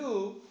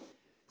do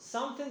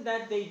something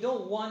that they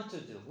don't want to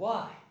do?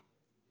 Why?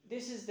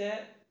 this is the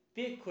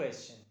big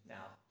question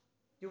now.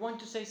 You want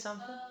to say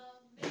something?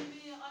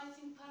 Maybe I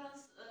think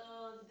parents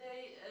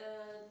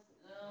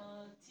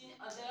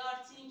they are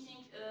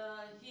thinking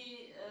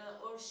he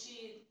or she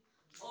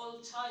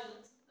only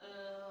child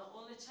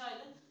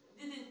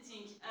didn't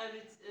think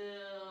every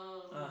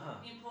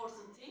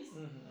important things.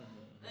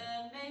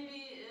 Maybe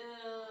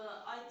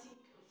I think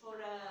for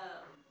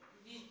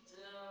with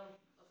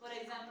for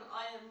example,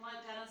 my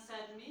parents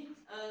said me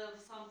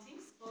some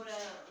things for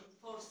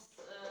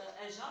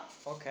a job.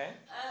 Okay.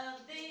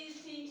 They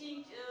thinking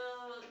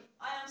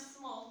I am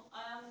small.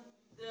 I am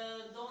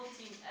don't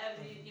think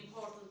every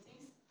important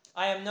things.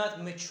 I am not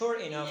mature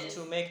enough Yes.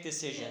 to make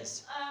decisions.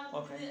 Yes.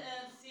 Okay.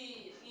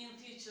 See in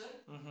future.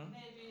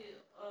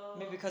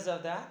 Maybe because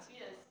of that.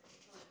 Yes.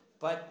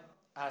 But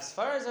as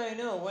far as I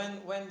know,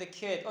 when the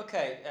kid,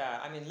 okay,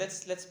 I mean,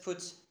 let's put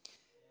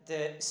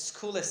the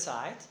school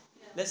aside.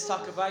 Let's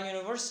talk about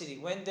university.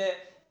 When the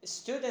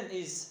student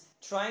is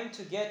trying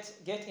to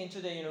get into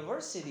the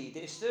university,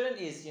 the student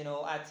is,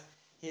 at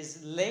his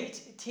late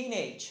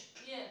teenage.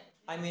 Yeah.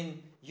 I mean,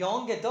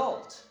 young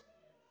adult.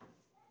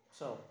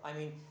 So, I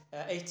mean,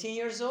 18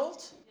 years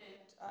old,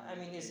 I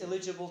mean, is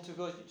eligible to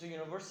go to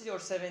university, or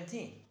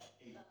 17?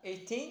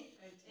 18?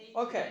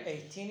 Okay,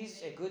 18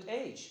 is a good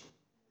age.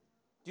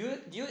 Do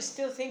you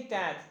still think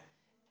that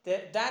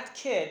that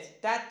kid,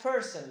 that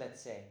person,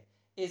 let's say,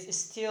 is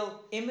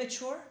still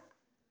immature?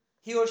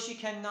 He or she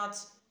cannot,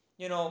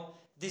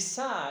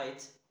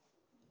 decide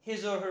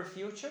his or her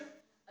future?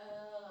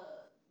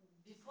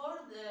 Before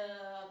the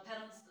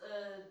parents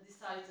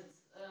decided,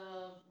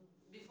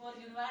 before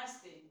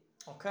university.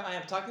 Okay, I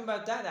am talking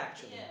about that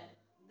actually. Yeah,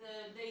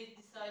 they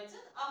decided.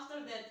 After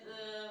that,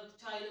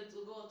 child to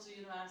go to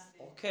university.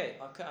 Okay,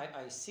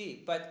 I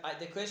see. But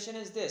the question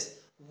is this: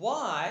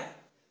 why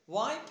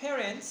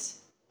parents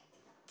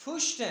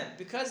push them?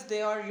 Because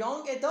they are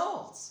young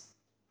adults.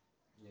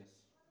 Yes.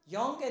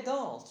 Young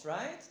adults,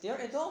 right? They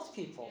are adult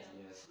people.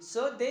 Yeah. Yes.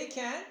 So they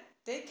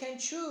can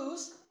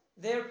choose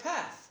their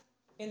path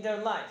in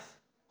their life.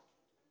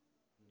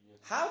 Yes.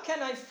 How can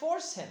I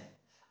force him?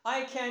 I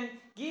can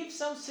give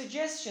some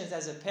suggestions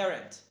as a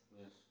parent.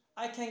 Yes.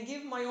 I can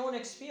give my own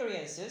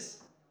experiences.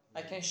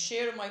 I can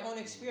share my own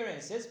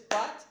experiences,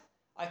 but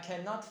I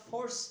cannot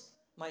force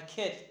my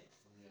kid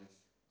Yes.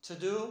 to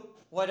do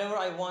whatever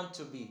I want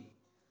to be.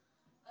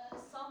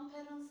 Some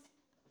parents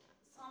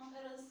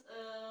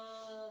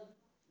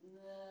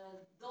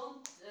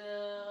don't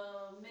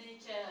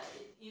make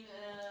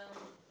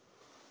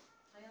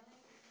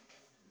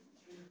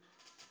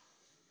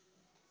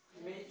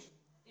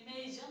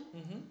imagine.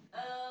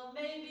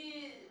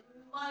 Maybe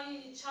my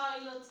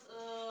child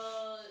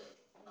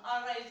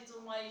arrived to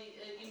my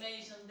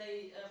imagine.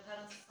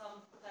 Some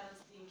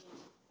parents thinking.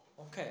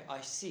 Okay,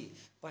 I see.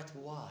 But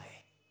why?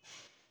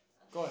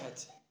 Go ahead.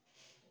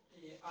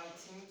 I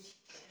think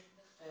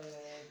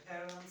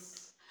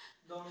parents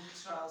don't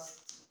trust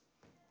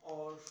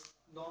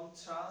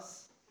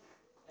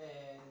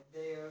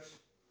their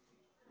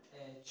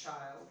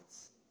child.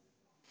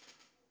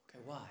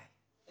 Okay, why?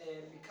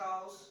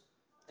 Because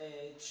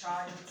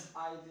child's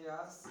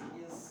ideas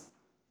is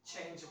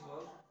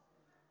changeable.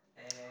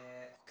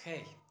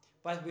 Okay,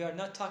 but we are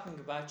not talking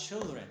about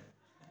children.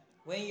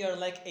 When you're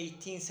like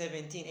 18,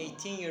 17,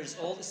 18 years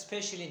old,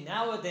 especially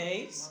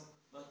nowadays.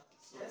 Not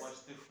so Yes. much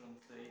different,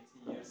 the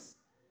 18 years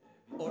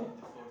between Or-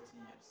 the 14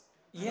 years.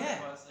 Yeah,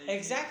 When I was 18,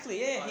 exactly.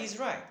 Yeah, I- he's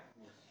right.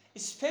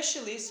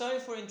 Especially, sorry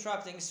for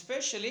interrupting,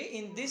 especially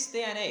in this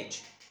day and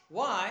age.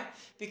 Why?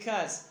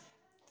 Because,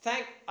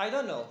 I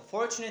don't know,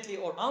 fortunately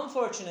or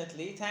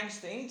unfortunately, thanks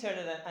to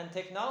internet and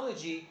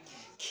technology,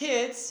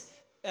 kids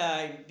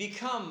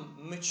become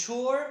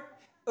mature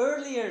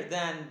earlier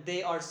than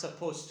they are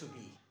supposed to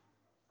be.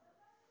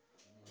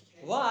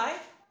 Why?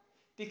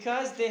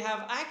 Because they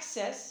have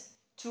access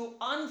to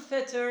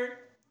unfettered,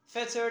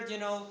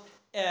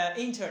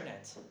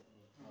 internet.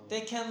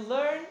 They can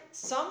learn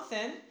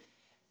something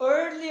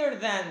earlier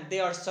than they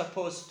are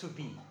supposed to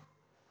be.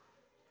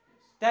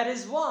 That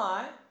is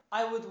why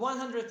I would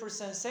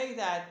 100% say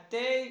that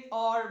they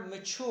are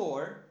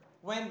mature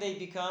when they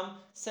become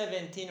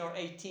 17 or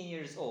 18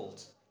 years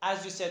old.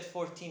 As you said,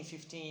 14,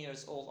 15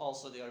 years old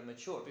also they are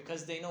mature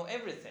because they know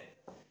everything.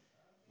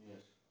 Yes.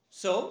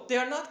 So they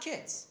are not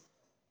kids.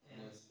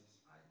 Yes.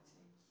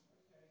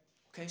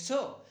 Okay,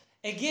 so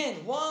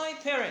again, why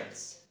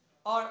parents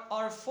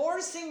are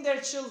forcing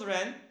their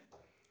children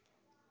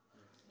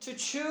to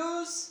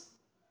choose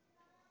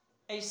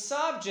a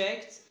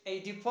subject, a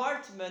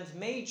department,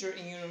 major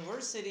in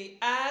university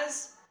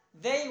as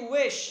they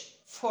wish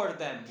for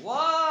them?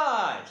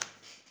 Why?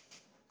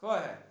 Go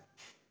ahead.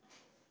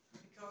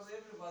 Because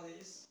everybody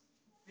is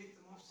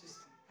victim of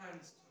system.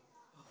 Parents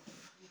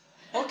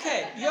too.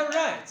 Okay, you're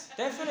right.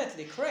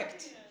 Definitely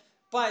correct.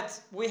 But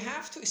we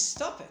have to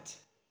stop it.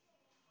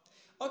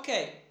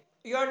 Okay,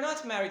 you are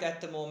not married at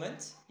the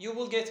moment. You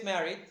will get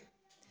married.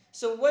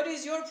 So what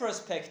is your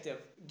perspective?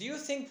 Do you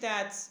think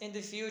that in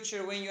the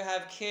future when you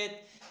have kid,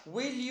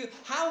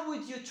 how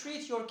would you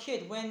treat your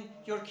kid when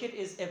your kid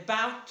is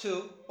about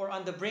to or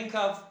on the brink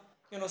of,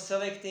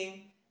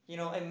 selecting,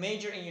 a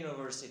major in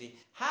university,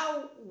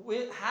 how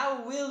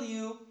will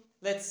you,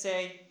 let's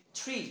say,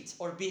 treat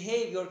or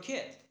behave your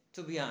kid,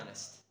 to be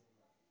honest?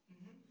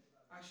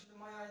 Actually,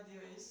 my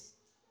idea is,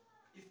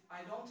 if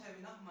I don't have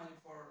enough money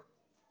for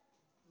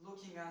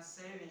looking and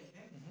saving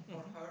him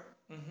or her,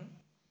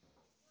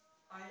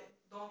 I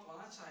don't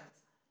want a child.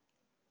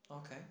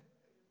 Okay.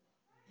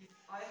 If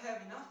I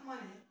have enough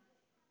money,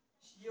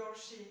 he or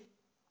she,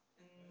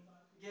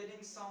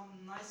 getting some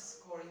nice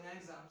score in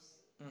exams,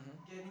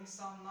 getting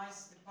some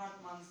nice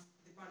departments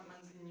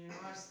in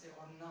university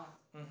or not,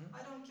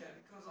 I don't care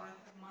because I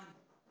have money.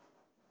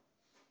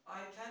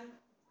 I can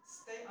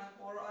stay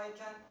or I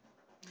can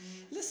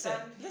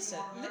send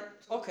him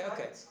or her to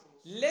private schools.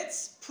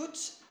 Let's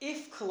put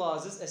if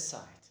clauses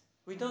aside.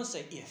 We don't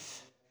say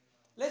if.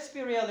 Let's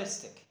be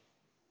realistic.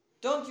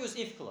 Don't use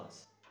if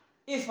clause.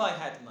 If I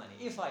had money,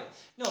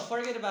 no,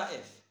 forget about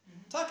if.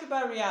 Talk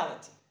about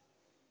reality.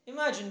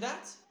 Imagine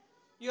that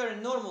you're a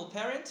normal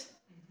parent.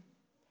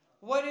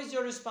 What is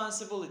your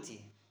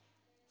responsibility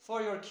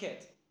for your kid?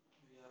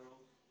 We are all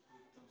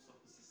victims of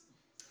the system.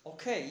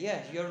 Okay, yeah,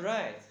 you're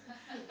right.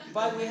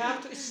 But we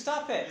have to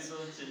stop it. We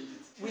don't change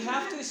it. We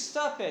have to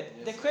stop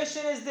it. The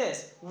question is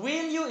this: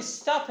 will you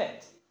stop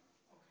it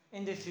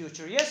in the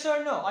future? Yes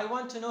or no? I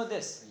want to know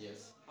this.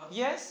 Yes.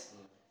 Yes?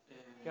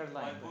 You're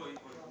My lying. boy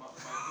or my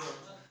girl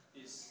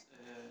is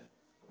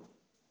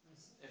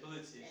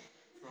ability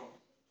from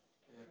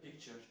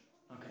picture,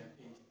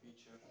 painting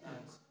picture,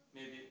 and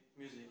maybe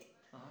music.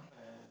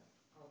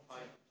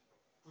 I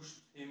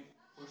pushed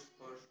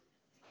her.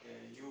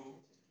 You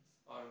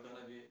are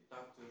gonna be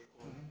doctor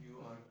or you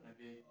are gonna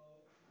be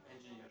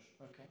engineer.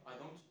 Okay. I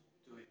don't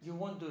do it. You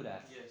won't do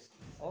that? Yes.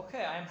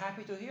 Okay, I'm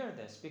happy to hear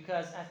this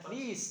because at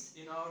least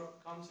in our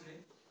country,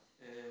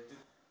 the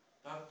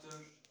doctor,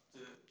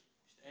 the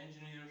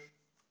engineer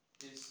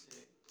is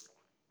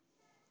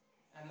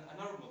a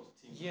normal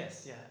thing.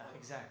 yes, yeah,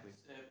 exactly.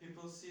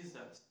 People sees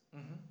that,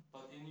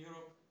 but in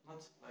Europe,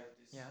 not like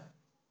this. Yeah.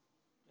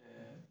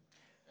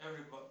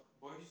 Every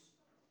boy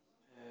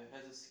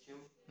has a skill,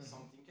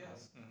 something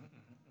else.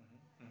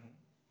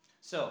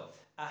 So,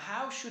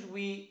 how should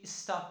we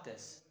stop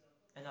this?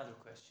 Another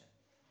question.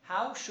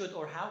 How should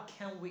or how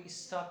can we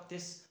stop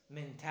this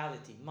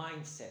mentality,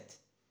 mindset?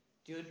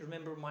 Do you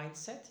remember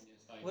mindset?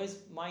 Yes, What is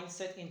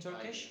mindset in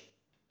Turkish?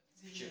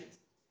 Zihniyet.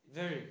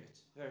 Very good,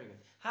 very good.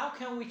 How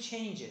can we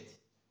change it?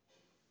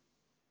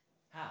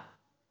 How?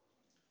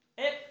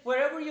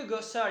 Wherever you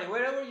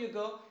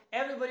go,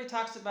 everybody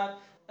talks about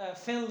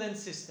Finland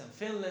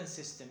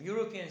system,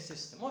 European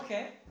system.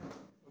 Okay.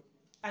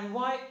 And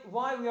why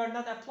we are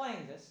not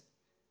applying this?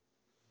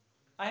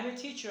 I'm a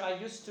teacher. I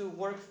used to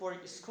work for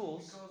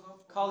schools,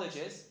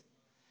 colleges.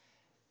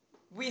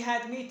 We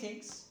had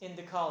meetings in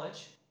the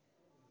college.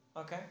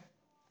 Okay.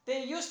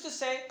 They used to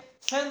say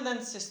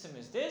Finland system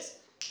is this,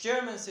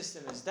 German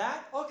system is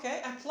that.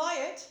 Okay, apply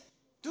it.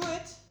 Do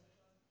it.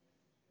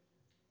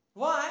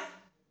 Why?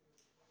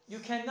 You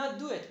cannot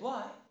do it.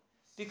 Why?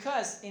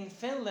 Because in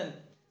Finland,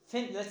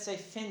 let's say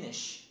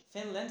Finnish,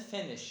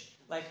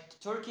 like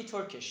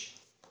Turkish.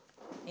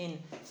 In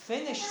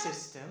Finnish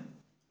system,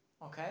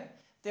 okay,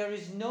 there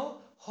is no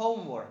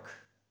homework.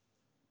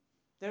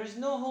 There is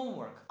no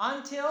homework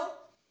until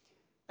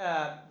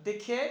the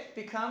kid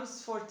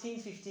becomes 14,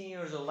 15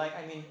 years old,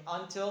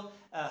 until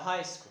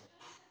high school.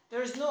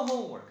 There is no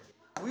homework.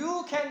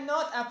 You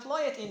cannot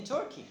apply it in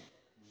Turkey.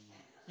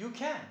 You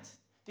can't.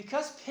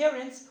 Because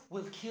parents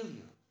will kill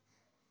you.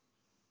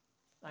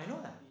 I know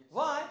that.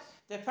 Why?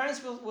 The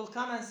parents will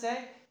come and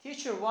say,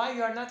 teacher, why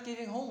you are not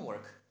giving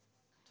homework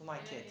to my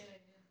kid?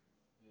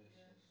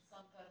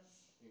 Some parents.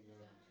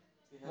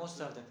 Most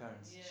of the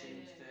parents.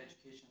 Change the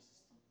education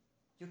system.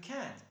 You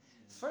can't.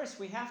 First,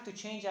 we have to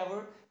change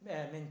our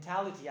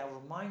mentality, our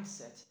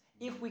mindset.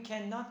 If we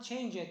cannot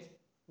change it,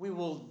 we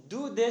will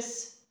do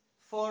this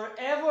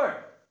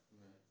forever.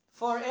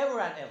 Forever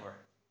and ever.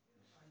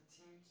 I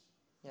think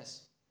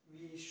Yes.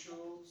 we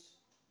should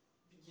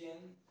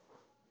begin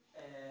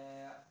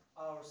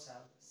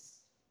ourselves.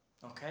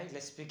 Okay,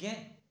 let's begin.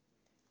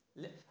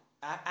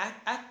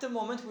 At the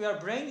moment, we are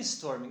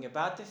brainstorming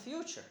about the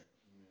future.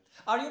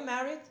 Are you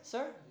married,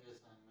 sir? Yes,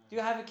 I'm married. Do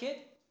you have a kid?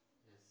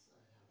 Yes,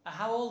 I have.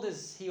 How old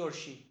is he or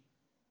she?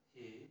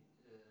 He,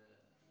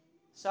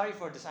 Sorry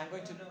for this. I'm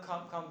going to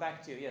come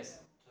back to you. Yes.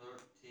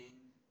 13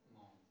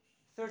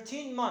 months.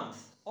 13 months.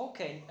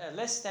 Okay,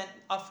 less than,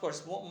 of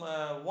course,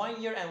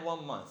 1 year and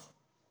 1 month.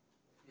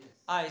 Yes.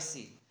 I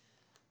see.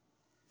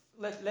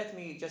 Let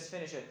me just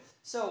finish it.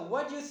 So,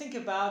 what do you think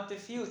about the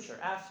future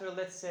after,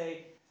 let's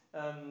say,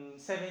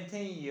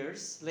 17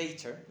 years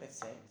later? Let's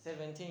say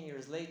 17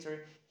 years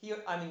later,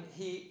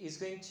 he is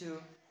going to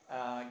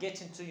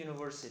get into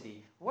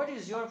university. What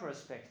is your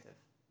perspective?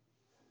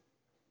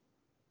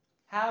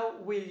 How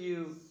will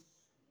you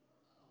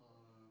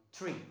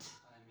treat?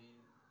 I mean,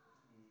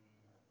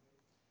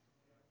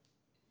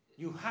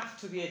 You have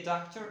to be a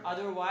doctor,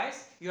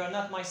 otherwise you are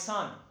not my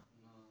son.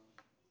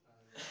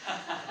 no.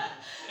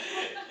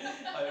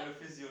 I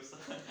refuse your son.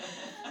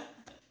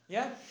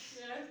 Yeah?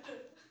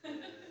 Uh,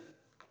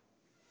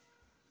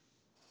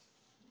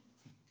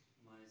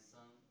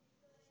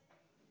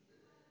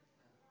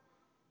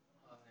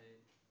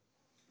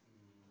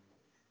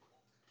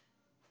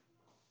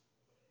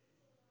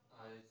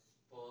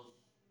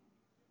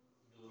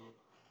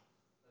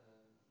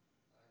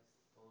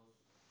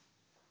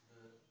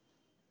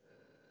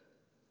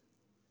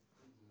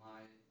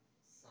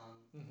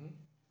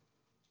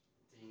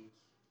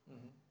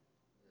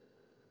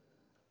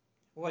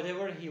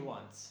 whatever he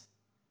wants.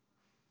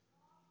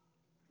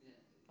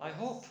 Yeah, I yes.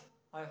 hope.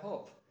 I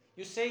hope.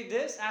 You say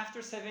this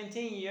after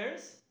 17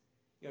 years,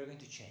 you're going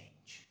to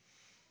change.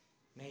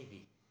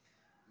 Maybe.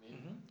 Maybe.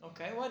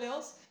 Okay, what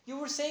else? You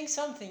were saying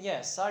something.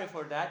 Yes, sorry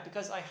for that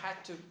because I had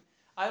to.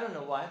 I don't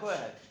know why. Go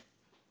ahead.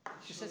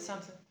 You said Actually,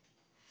 something.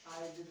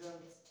 I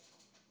didn't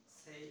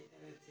say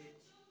anything.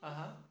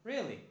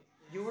 Really?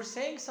 You were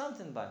saying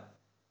something, but.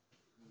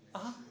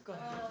 Go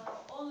ahead.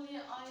 Only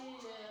I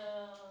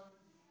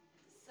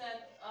said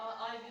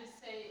I will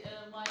say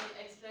my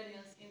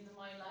experience in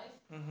my life.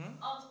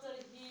 After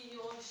he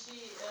or she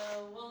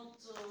want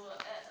to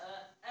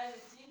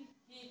everything,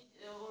 he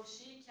or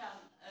she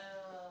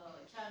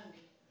can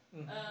be.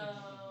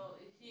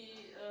 He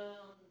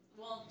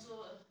want to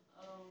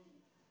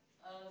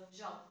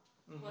job,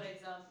 for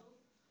example.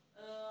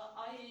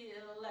 I I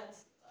think let.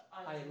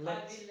 I will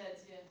let,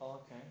 yeah.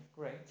 Okay,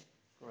 great,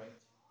 great.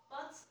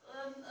 But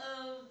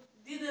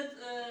didn't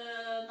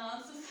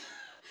nonsense.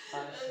 I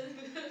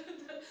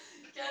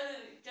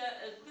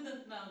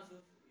Couldn't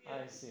nonsense.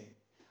 I see.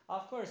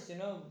 Of course,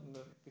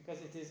 because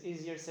it is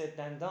easier said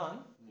than done.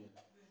 Yeah.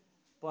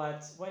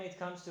 But when it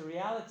comes to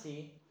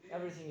reality,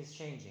 everything is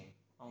changing,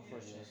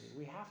 unfortunately. Yes.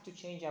 We have to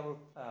change our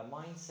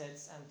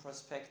mindsets and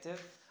perspective.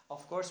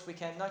 Of course, we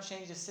cannot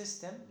change the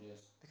system Yes.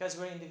 because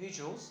we're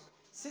individuals.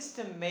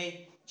 System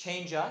may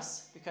change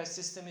us because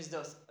system is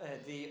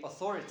the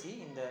authority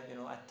in the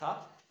at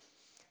top.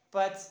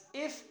 But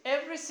if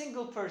every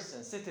single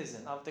person,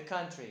 citizen of the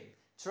country,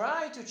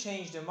 try to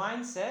change the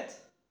mindset,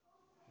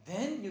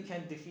 then you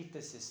can defeat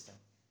the system.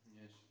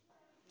 Yes.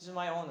 This is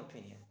my own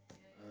opinion.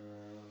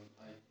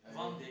 I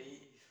One will- day,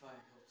 if I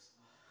hope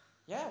so.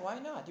 Yeah, why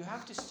not? You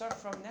have to start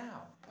from now.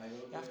 I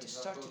will You have give to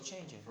start to example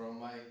change it. from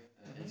my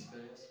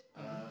experience.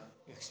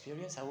 Your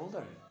experience? How old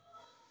are you?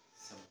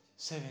 17.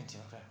 70.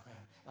 Okay, okay.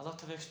 A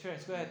lot of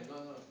experience. Go ahead. No.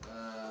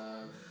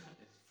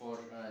 For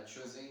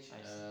choosing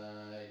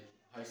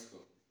high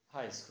school.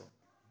 High school.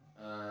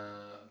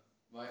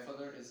 My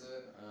father is a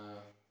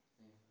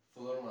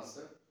floor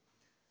master,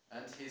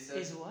 and he said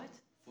Is what?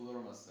 floor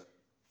master,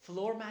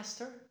 Floor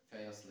master?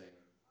 fayans layer.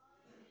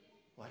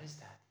 What is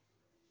that?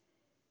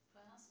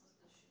 Fayans mı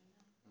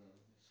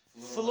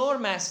düşünüyor? Floor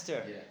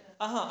master. Yeah.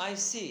 I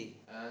see.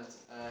 And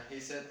he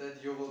said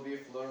that you will be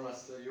floor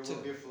master, you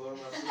will be floor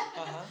master.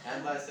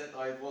 And I said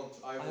I won't.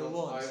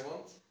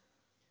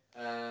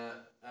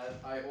 And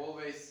I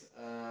always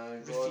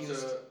go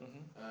Refused. to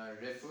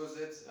refuse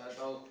it, and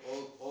I'll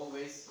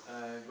always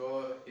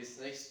go his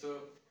next to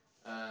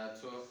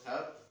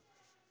help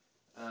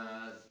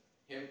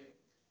him.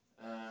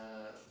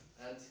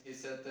 And he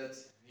said that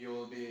you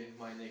will be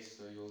my next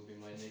to, you will be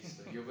my next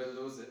to, you will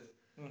lose it.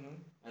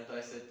 And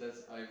I said that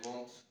I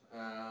won't.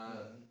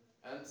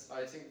 And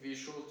I think we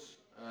should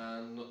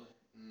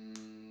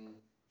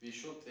we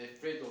should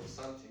afraid of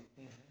something.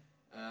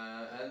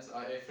 And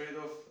I afraid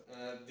of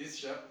this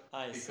job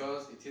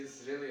because it is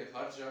really a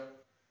hard job.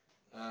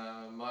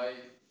 My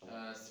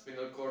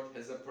spinal cord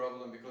has a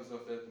problem because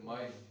of that.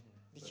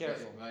 Be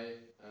careful. My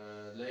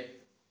leg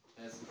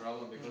has a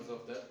problem because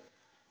of that.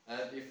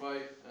 And if I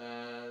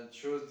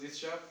choose this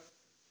job,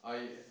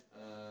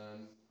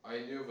 I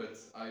knew that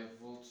I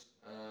would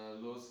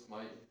lose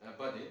my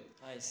body.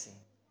 I see.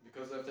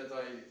 Because of that,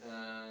 I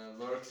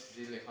worked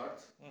really hard,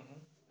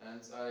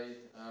 and I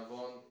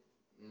won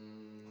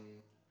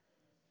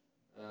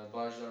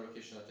Bağcılar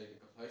Vocational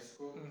Technical High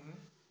School,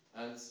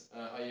 and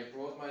I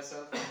improved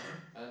myself,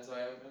 and I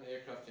am an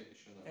aircraft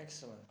technician now.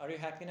 Excellent. Are you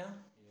happy now?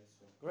 Yes.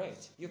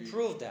 Great. You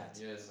proved that.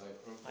 Yes, I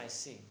proved that. I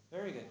see.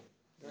 Very good.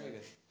 Very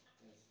good.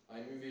 Yes. I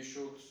mean, we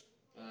should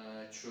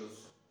choose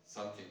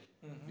something.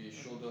 We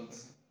shouldn't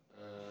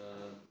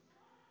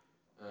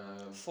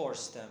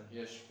force them.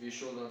 Yes, we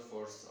shouldn't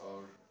force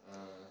our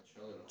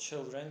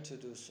children to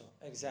do so.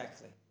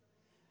 Exactly.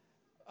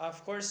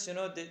 Of course,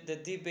 the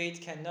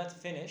debate cannot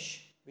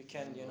finish. We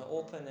can,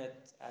 open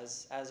it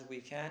as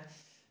we can,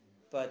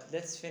 but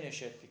let's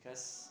finish it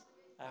because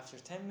after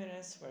 10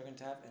 minutes we're going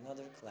to have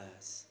another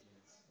class.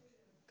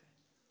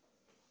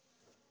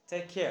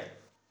 Okay. Take care.